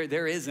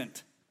 There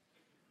isn't.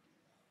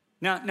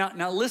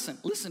 Now listen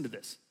to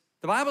this.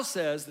 The Bible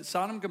says that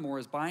Sodom and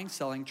Gomorrah is buying,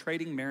 selling,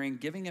 trading, marrying,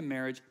 giving in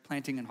marriage,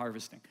 planting, and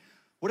harvesting.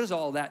 What is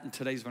all that in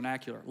today's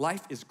vernacular?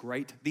 Life is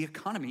great. The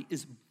economy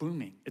is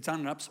booming. It's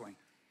on an upswing.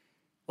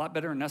 A lot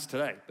better than us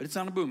today, but it's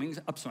on a booming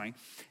upswing.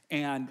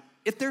 And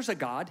if there's a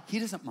God, he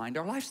doesn't mind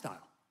our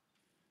lifestyle.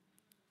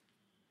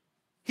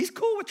 He's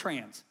cool with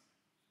trans.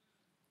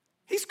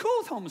 He's cool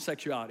with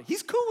homosexuality.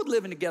 He's cool with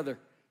living together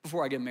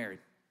before I get married.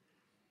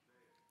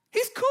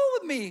 He's cool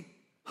with me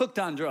hooked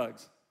on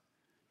drugs.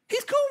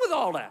 He's cool with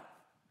all that.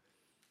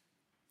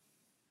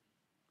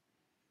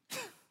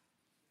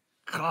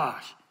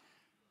 Gosh,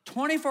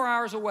 24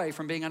 hours away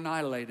from being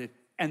annihilated,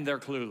 and they're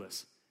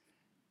clueless.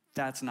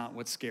 That's not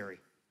what's scary.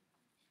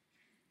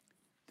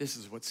 This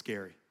is what's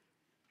scary.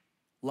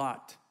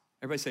 Lot.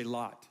 Everybody say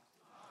Lot.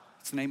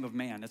 It's the name of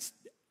man. It's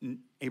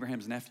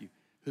Abraham's nephew,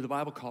 who the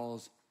Bible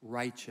calls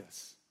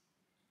righteous.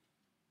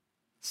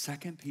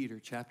 2 Peter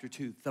chapter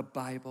 2, the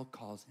Bible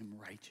calls him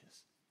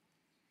righteous.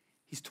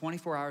 He's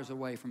 24 hours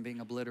away from being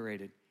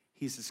obliterated.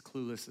 He's as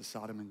clueless as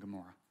Sodom and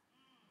Gomorrah.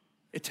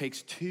 It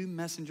takes 2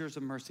 messengers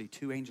of mercy,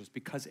 2 angels,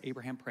 because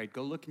Abraham prayed.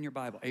 Go look in your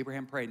Bible.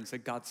 Abraham prayed and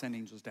said, God, send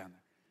angels down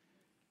there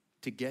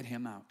to get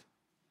him out.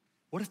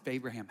 What if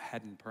Abraham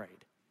hadn't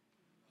prayed?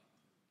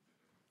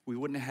 We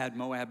wouldn't have had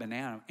Moab and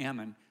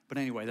Ammon, but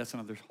anyway, that's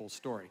another whole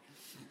story.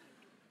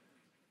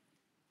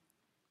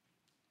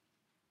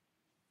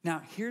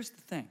 Now, here's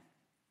the thing.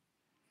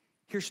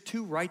 Here's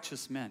 2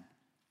 righteous men.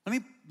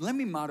 Let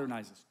me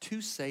modernize this.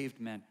 2 saved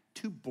men,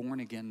 2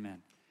 born-again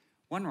men.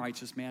 One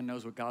righteous man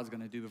knows what God's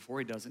going to do before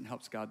he does it and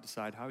helps God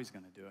decide how he's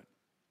going to do it.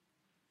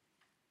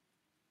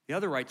 The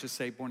other righteous,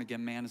 saved,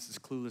 born-again man is as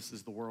clueless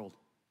as the world.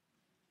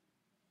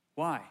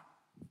 Why?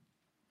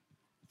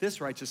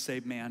 This righteous,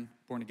 saved man,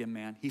 born-again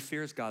man, he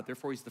fears God,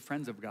 therefore he's the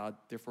friend of God,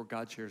 therefore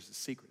God shares his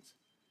secrets.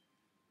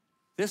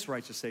 This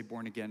righteous, saved,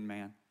 born-again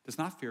man does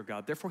not fear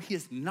God, therefore he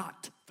is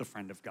not the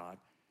friend of God,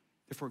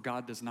 therefore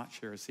God does not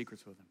share his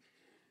secrets with him.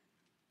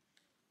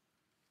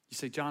 You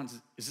say, John,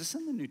 is this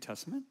in the New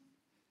Testament?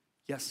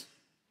 Yes.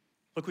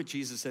 Look what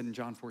Jesus said in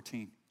John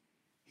 14.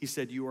 He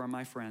said, you are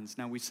my friends.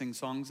 Now we sing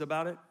songs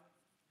about it.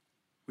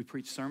 We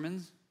preach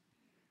sermons,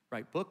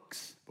 write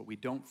books, but we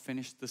don't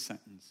finish the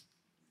sentence.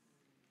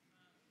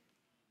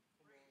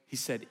 He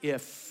said,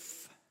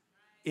 if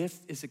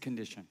is a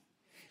condition.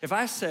 If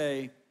I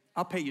say,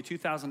 I'll pay you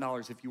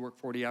 $2,000 if you work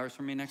 40 hours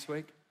for me next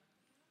week,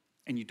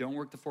 and you don't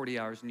work the 40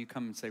 hours, and you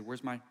come and say,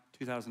 where's my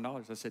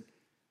 $2,000? I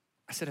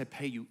said, I'd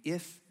pay you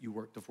if you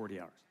work the 40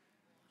 hours.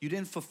 You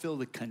didn't fulfill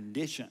the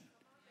condition.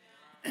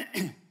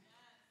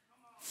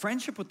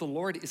 Friendship with the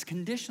Lord is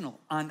conditional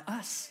on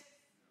us,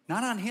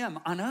 not on him,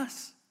 on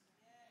us.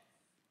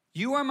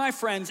 You are my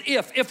friends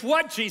if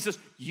what, Jesus?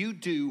 You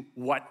do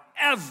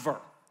whatever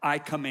I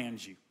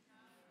command you.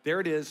 There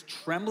it is,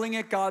 trembling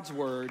at God's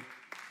word,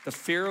 the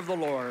fear of the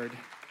Lord. Do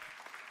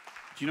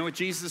you know what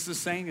Jesus is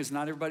saying? Is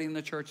not everybody in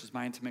the church is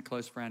my intimate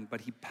close friend, but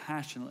he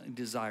passionately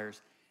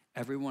desires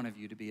every one of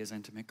you to be his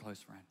intimate close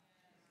friend.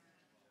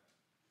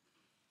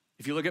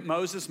 If you look at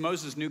Moses,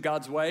 Moses knew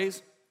God's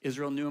ways.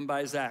 Israel knew him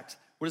by his acts.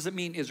 What does it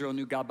mean Israel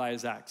knew God by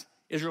his acts?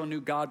 Israel knew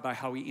God by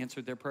how he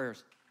answered their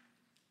prayers.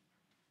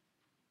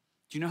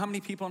 Do you know how many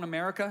people in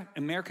America,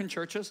 American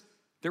churches,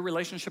 their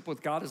relationship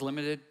with God is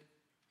limited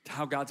to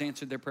how God's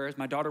answered their prayers?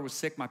 My daughter was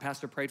sick. My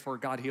pastor prayed for her.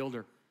 God healed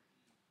her.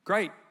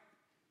 Great.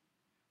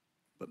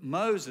 But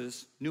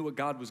Moses knew what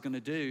God was going to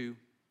do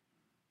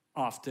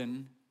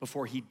often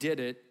before he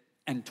did it,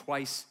 and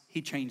twice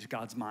he changed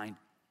God's mind.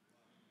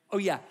 Oh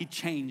yeah, he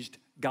changed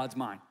God's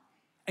mind.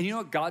 And you know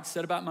what God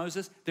said about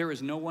Moses? There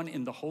is no one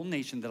in the whole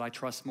nation that I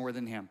trust more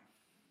than him.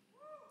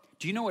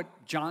 Do you know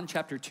what John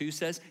chapter 2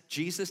 says?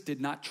 Jesus did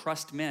not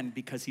trust men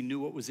because he knew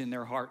what was in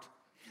their heart.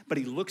 But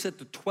he looks at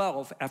the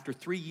 12 after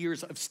 3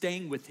 years of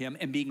staying with him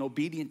and being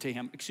obedient to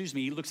him.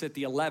 He looks at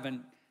the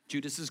 11,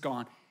 Judas is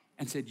gone,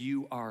 and said,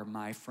 you are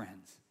my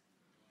friends.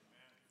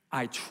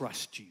 I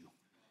trust you.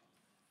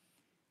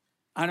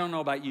 I don't know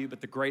about you,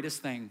 but the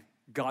greatest thing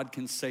God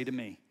can say to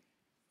me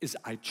is,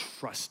 I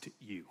trust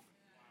you.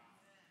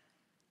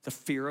 The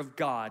fear of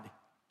God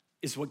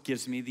is what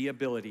gives me the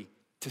ability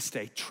to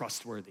stay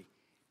trustworthy.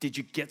 Did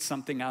you get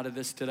something out of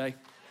this today?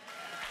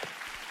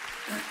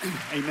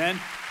 Amen.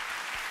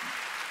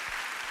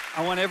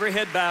 I want every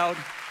head bowed.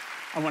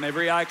 I want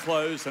every eye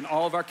closed. And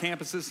all of our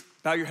campuses,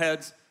 bow your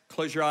heads,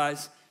 close your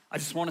eyes. I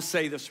just want to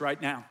say this right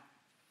now.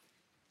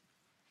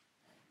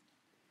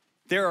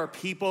 There are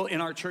people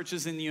in our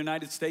churches in the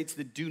United States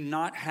that do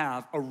not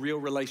have a real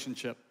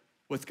relationship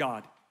with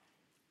God.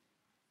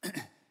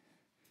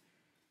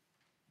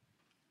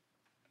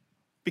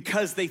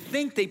 Because they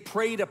think they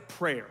prayed a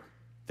prayer.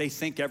 They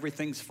think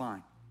everything's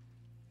fine.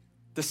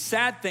 The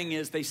sad thing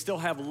is they still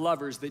have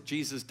lovers that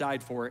Jesus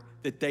died for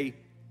that they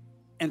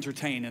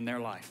entertain in their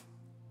life.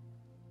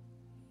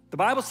 The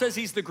Bible says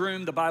he's the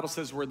groom. The Bible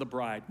says we're the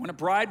bride. When a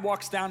bride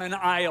walks down an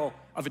aisle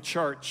of a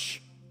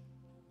church,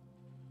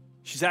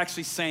 she's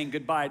actually saying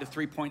goodbye to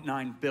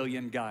 3.9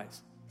 billion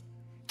guys.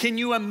 Can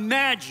you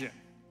imagine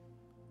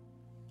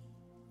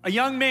a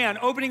young man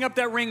opening up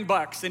that ring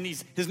box, and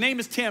his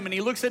name is Tim, and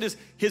he looks at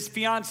his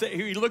fiance,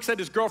 he looks at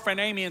his girlfriend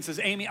Amy and says,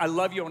 Amy, I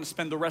love you, I want to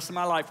spend the rest of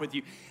my life with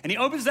you. And he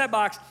opens that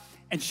box,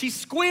 and she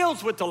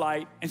squeals with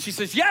delight, and she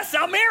says, yes,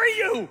 I'll marry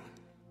you.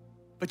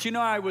 But you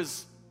know, I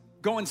was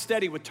going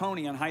steady with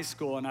Tony in high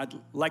school, and I'd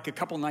like a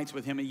couple nights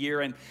with him a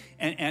year, and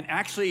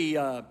actually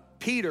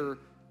Peter,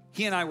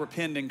 he and I were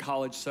pinned in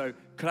college, so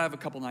could I have a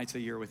couple nights a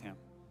year with him?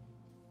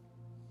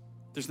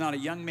 There's not a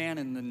young man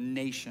in the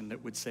nation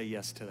that would say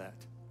yes to that.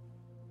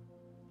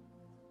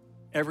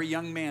 Every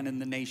young man in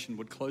the nation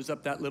would close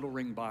up that little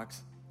ring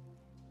box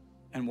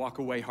and walk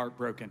away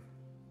heartbroken.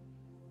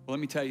 Well, let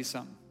me tell you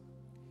something.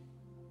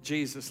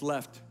 Jesus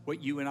left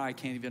what you and I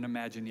can't even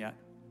imagine yet.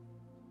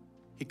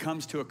 He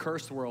comes to a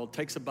cursed world,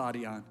 takes a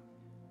body on,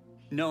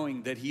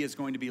 knowing that he is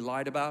going to be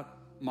lied about,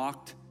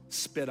 mocked,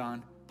 spit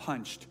on,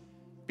 punched,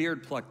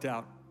 beard plucked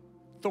out,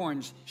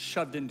 thorns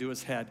shoved into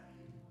his head,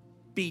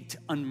 beat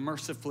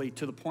unmercifully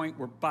to the point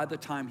where by the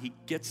time he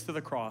gets to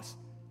the cross,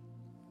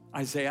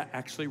 Isaiah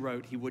actually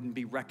wrote he wouldn't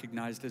be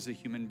recognized as a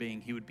human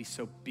being. He would be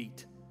so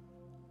beat.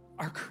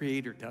 Our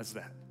Creator does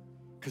that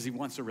because he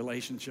wants a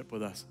relationship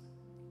with us.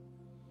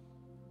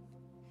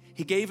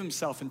 He gave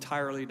himself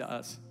entirely to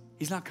us.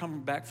 He's not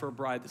coming back for a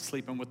bride that's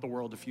sleeping with the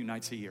world a few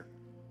nights a year.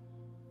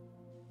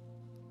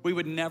 We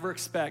would never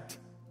expect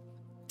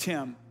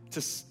Tim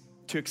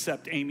to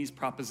accept Amy's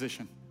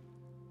proposition.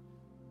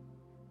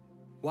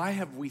 Why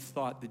have we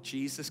thought that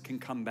Jesus can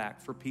come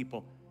back for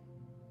people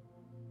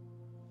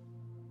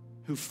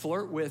who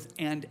flirt with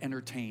and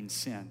entertain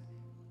sin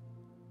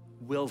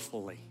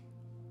willfully?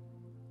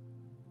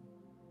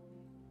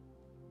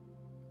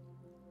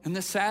 And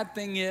the sad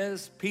thing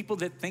is, people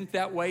that think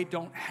that way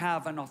don't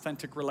have an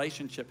authentic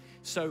relationship.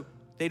 So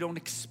they don't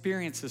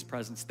experience his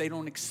presence. They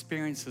don't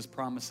experience his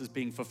promises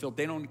being fulfilled.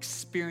 They don't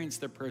experience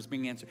their prayers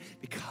being answered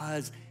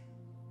because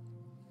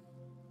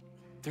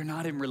they're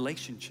not in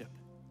relationship.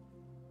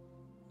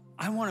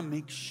 I want to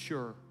make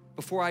sure,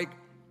 before I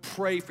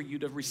pray for you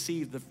to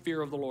receive the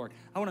fear of the Lord,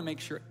 I want to make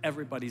sure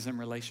everybody's in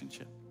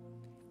relationship.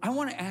 I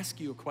want to ask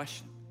you a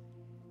question.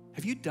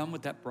 Have you done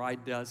what that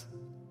bride does?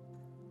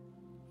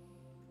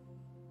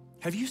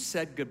 Have you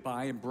said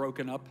goodbye and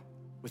broken up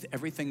with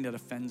everything that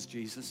offends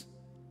Jesus?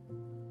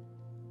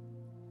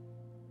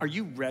 Are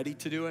you ready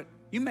to do it?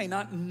 You may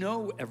not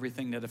know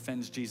everything that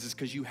offends Jesus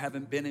because you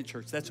haven't been in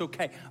church. That's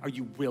okay. Are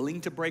you willing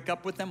to break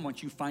up with them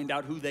once you find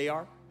out who they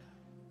are?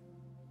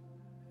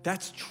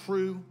 That's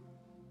true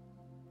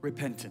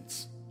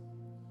repentance.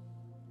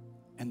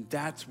 And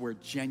that's where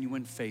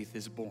genuine faith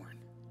is born.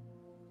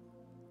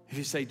 If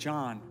you say,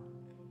 John,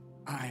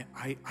 I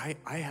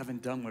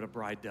haven't done what a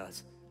bride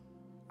does.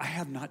 I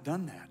have not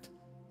done that.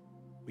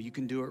 Well, you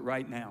can do it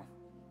right now.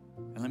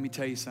 And let me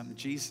tell you something.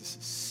 Jesus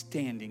is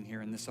standing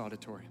here in this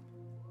auditorium.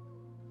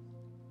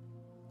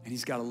 And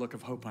he's got a look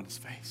of hope on his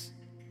face.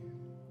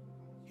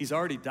 He's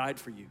already died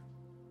for you.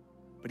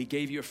 But he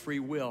gave you a free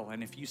will.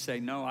 And if you say,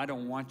 no, I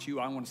don't want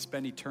you. I want to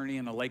spend eternity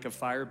in a lake of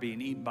fire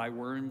being eaten by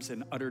worms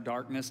in utter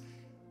darkness.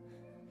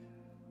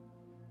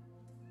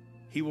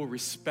 He will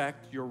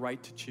respect your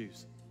right to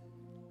choose.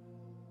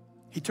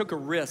 He took a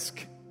risk.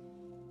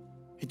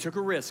 He took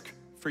a risk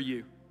for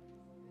you.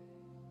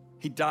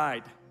 He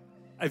died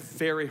a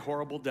very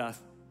horrible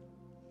death,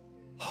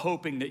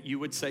 hoping that you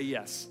would say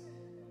yes.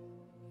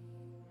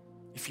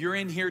 If you're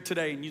in here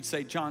today and you'd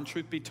say, John,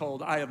 truth be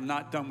told, I have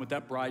not done what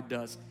that bride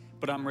does,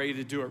 but I'm ready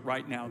to do it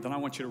right now, then I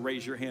want you to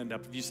raise your hand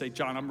up. If you say,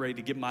 John, I'm ready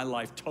to give my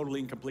life totally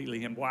and completely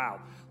to him.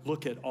 Wow,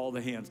 look at all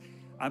the hands.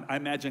 I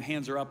imagine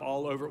hands are up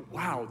all over.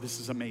 Wow, this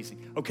is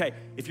amazing. Okay,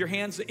 if your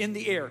hand's in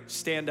the air,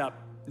 stand up.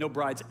 No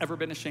bride's ever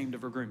been ashamed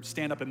of her groom.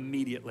 Stand up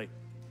immediately.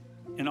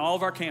 In all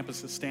of our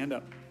campuses, stand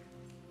up.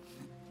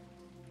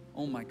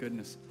 Oh my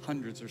goodness,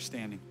 hundreds are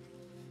standing.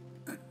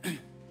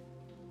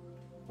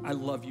 I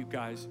love you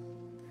guys.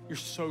 You're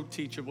so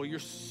teachable. You're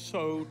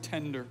so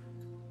tender.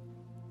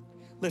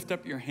 Lift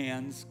up your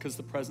hands because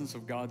the presence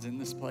of God's in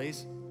this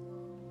place.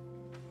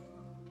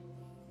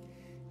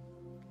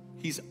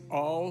 He's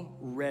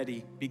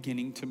already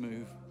beginning to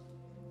move,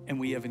 and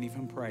we haven't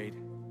even prayed.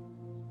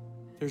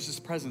 There's his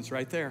presence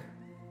right there.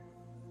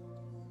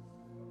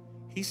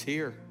 He's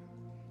here.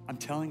 I'm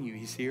telling you,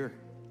 he's here.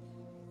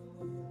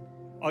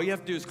 All you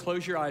have to do is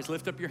close your eyes,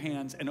 lift up your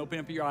hands, and open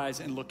up your eyes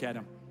and look at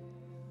him.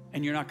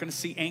 And you're not going to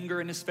see anger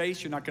in his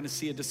face. You're not going to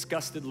see a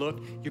disgusted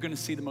look. You're going to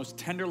see the most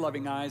tender,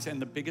 loving eyes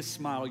and the biggest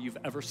smile you've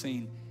ever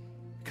seen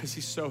because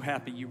he's so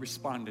happy you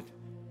responded.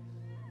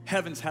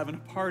 Heaven's having a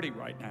party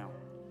right now.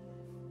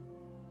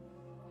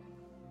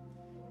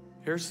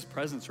 Here's his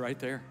presence right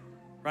there,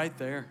 right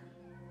there.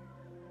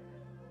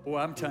 Boy,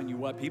 I'm telling you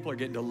what, people are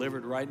getting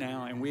delivered right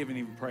now, and we haven't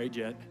even prayed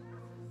yet.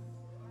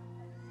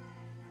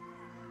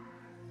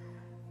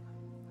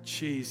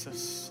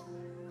 Jesus,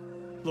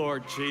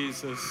 Lord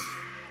Jesus.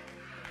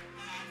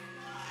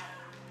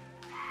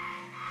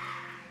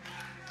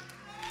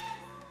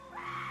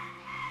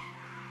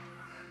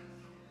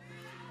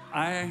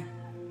 I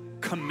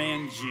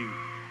command you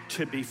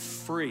to be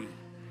free.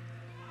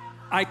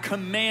 I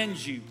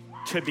command you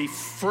to be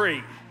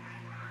free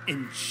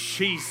in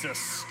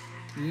Jesus'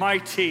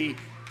 mighty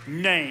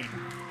name.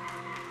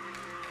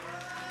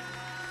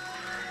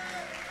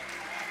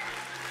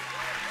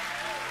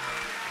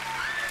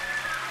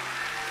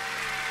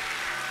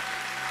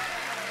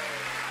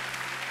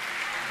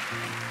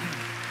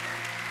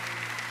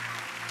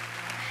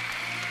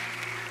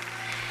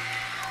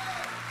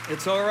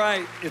 It's all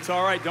right. It's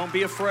all right. Don't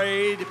be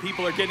afraid.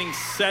 People are getting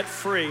set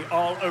free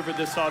all over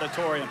this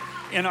auditorium.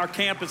 In our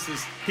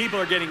campuses, people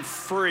are getting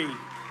free.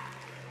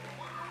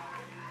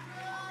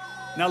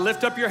 Now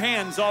lift up your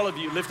hands, all of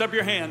you. Lift up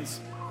your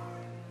hands.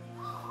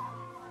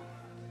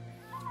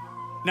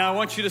 Now I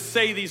want you to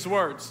say these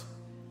words.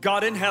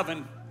 God in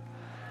heaven,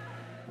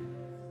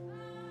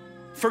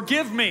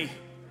 forgive me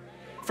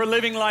for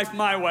living life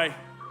my way,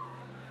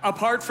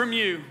 apart from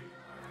you,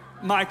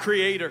 my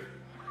Creator.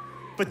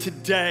 But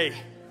today,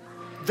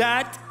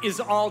 That is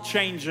all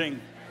changing.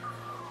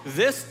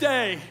 This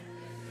day,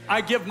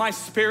 I give my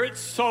spirit,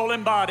 soul,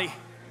 and body,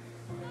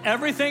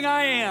 everything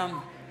I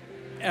am,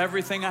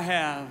 everything I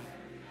have,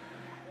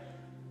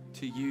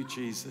 to you,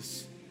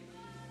 Jesus.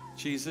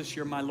 Jesus,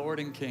 you're my Lord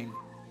and King,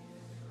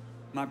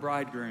 my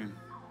bridegroom.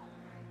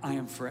 I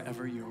am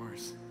forever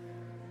yours.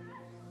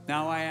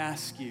 Now I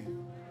ask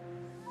you,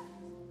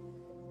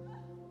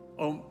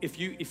 if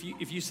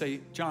you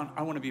say, John,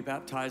 I want to be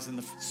baptized in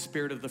the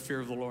spirit of the fear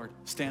of the Lord,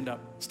 stand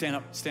up, stand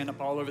up, stand up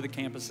all over the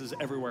campuses,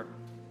 everywhere.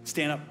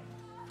 Stand up.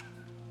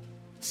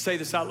 Say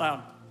this out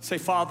loud. Say,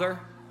 Father,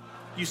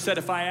 you said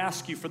if I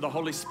ask you for the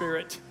Holy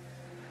Spirit,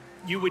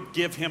 you would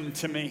give him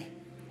to me.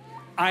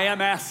 I am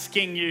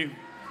asking you,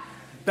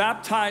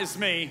 baptize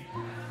me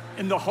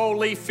in the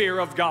holy fear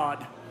of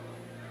God.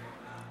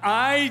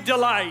 I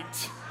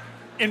delight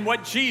in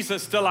what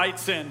Jesus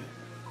delights in.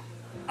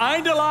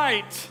 I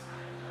delight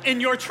in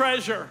your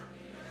treasure.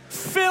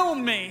 Fill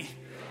me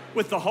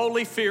with the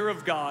holy fear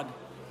of God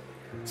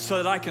so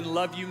that I can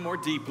love you more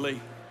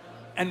deeply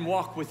and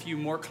walk with you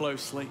more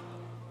closely.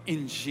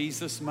 In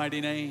Jesus' mighty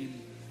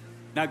name.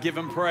 Now give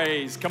him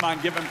praise. Come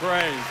on, give him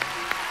praise.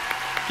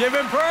 Give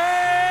him praise.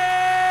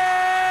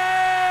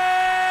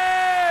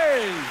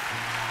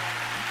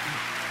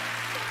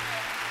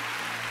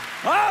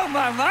 Oh,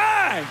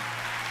 my.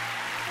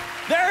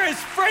 There is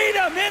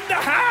freedom in the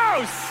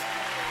house.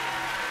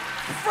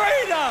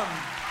 Freedom.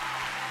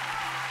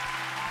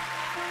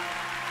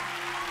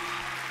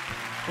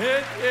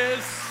 It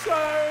is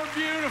so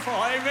beautiful.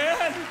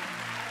 Amen.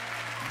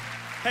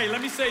 Hey,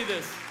 let me say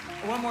this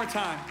one more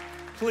time,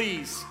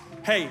 please.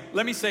 Hey,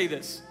 let me say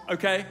this,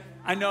 okay?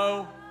 I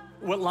know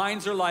what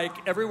lines are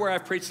like. Everywhere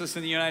I've preached this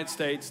in the United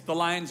States, the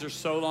lines are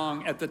so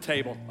long at the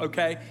table,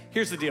 okay?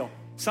 Here's the deal.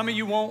 Some of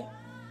you won't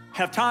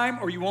have time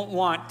or you won't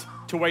want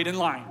to wait in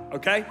line,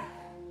 okay?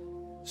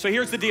 So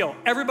here's the deal.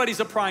 Everybody's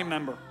a Prime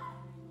member,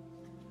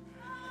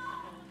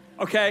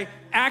 okay?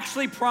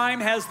 Actually, Prime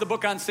has the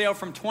book on sale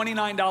from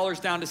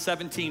 $29 down to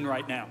 $17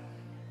 right now.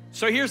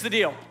 So here's the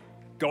deal.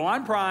 Go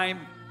on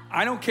Prime.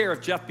 I don't care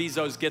if Jeff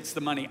Bezos gets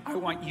the money. I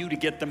want you to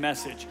get the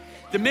message.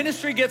 The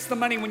ministry gets the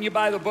money when you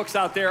buy the books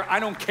out there. I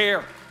don't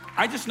care.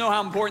 I just know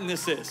how important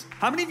this is.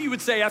 How many of you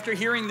would say after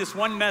hearing this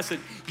one message,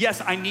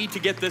 yes, I need to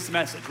get this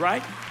message,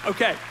 right?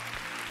 Okay.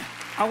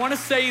 I want to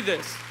say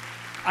this.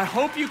 I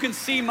hope you can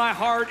see my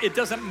heart. It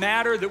doesn't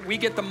matter that we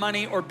get the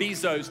money or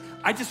Bezos.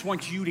 I just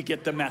want you to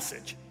get the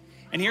message.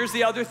 And here's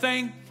the other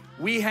thing.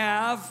 We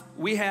have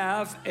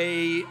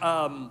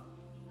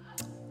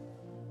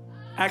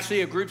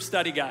actually a group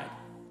study guide.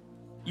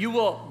 You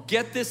will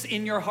get this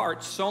in your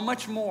heart so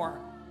much more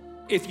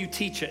if you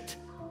teach it.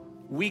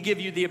 We give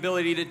you the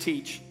ability to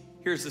teach.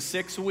 Here's a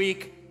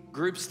 6-week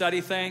group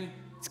study thing.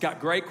 It's got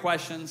great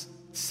questions,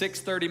 6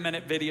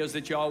 30-minute videos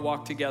that you all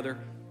walk together.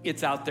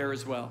 It's out there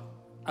as well.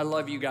 I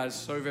love you guys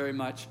so very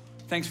much.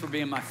 Thanks for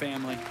being my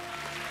family.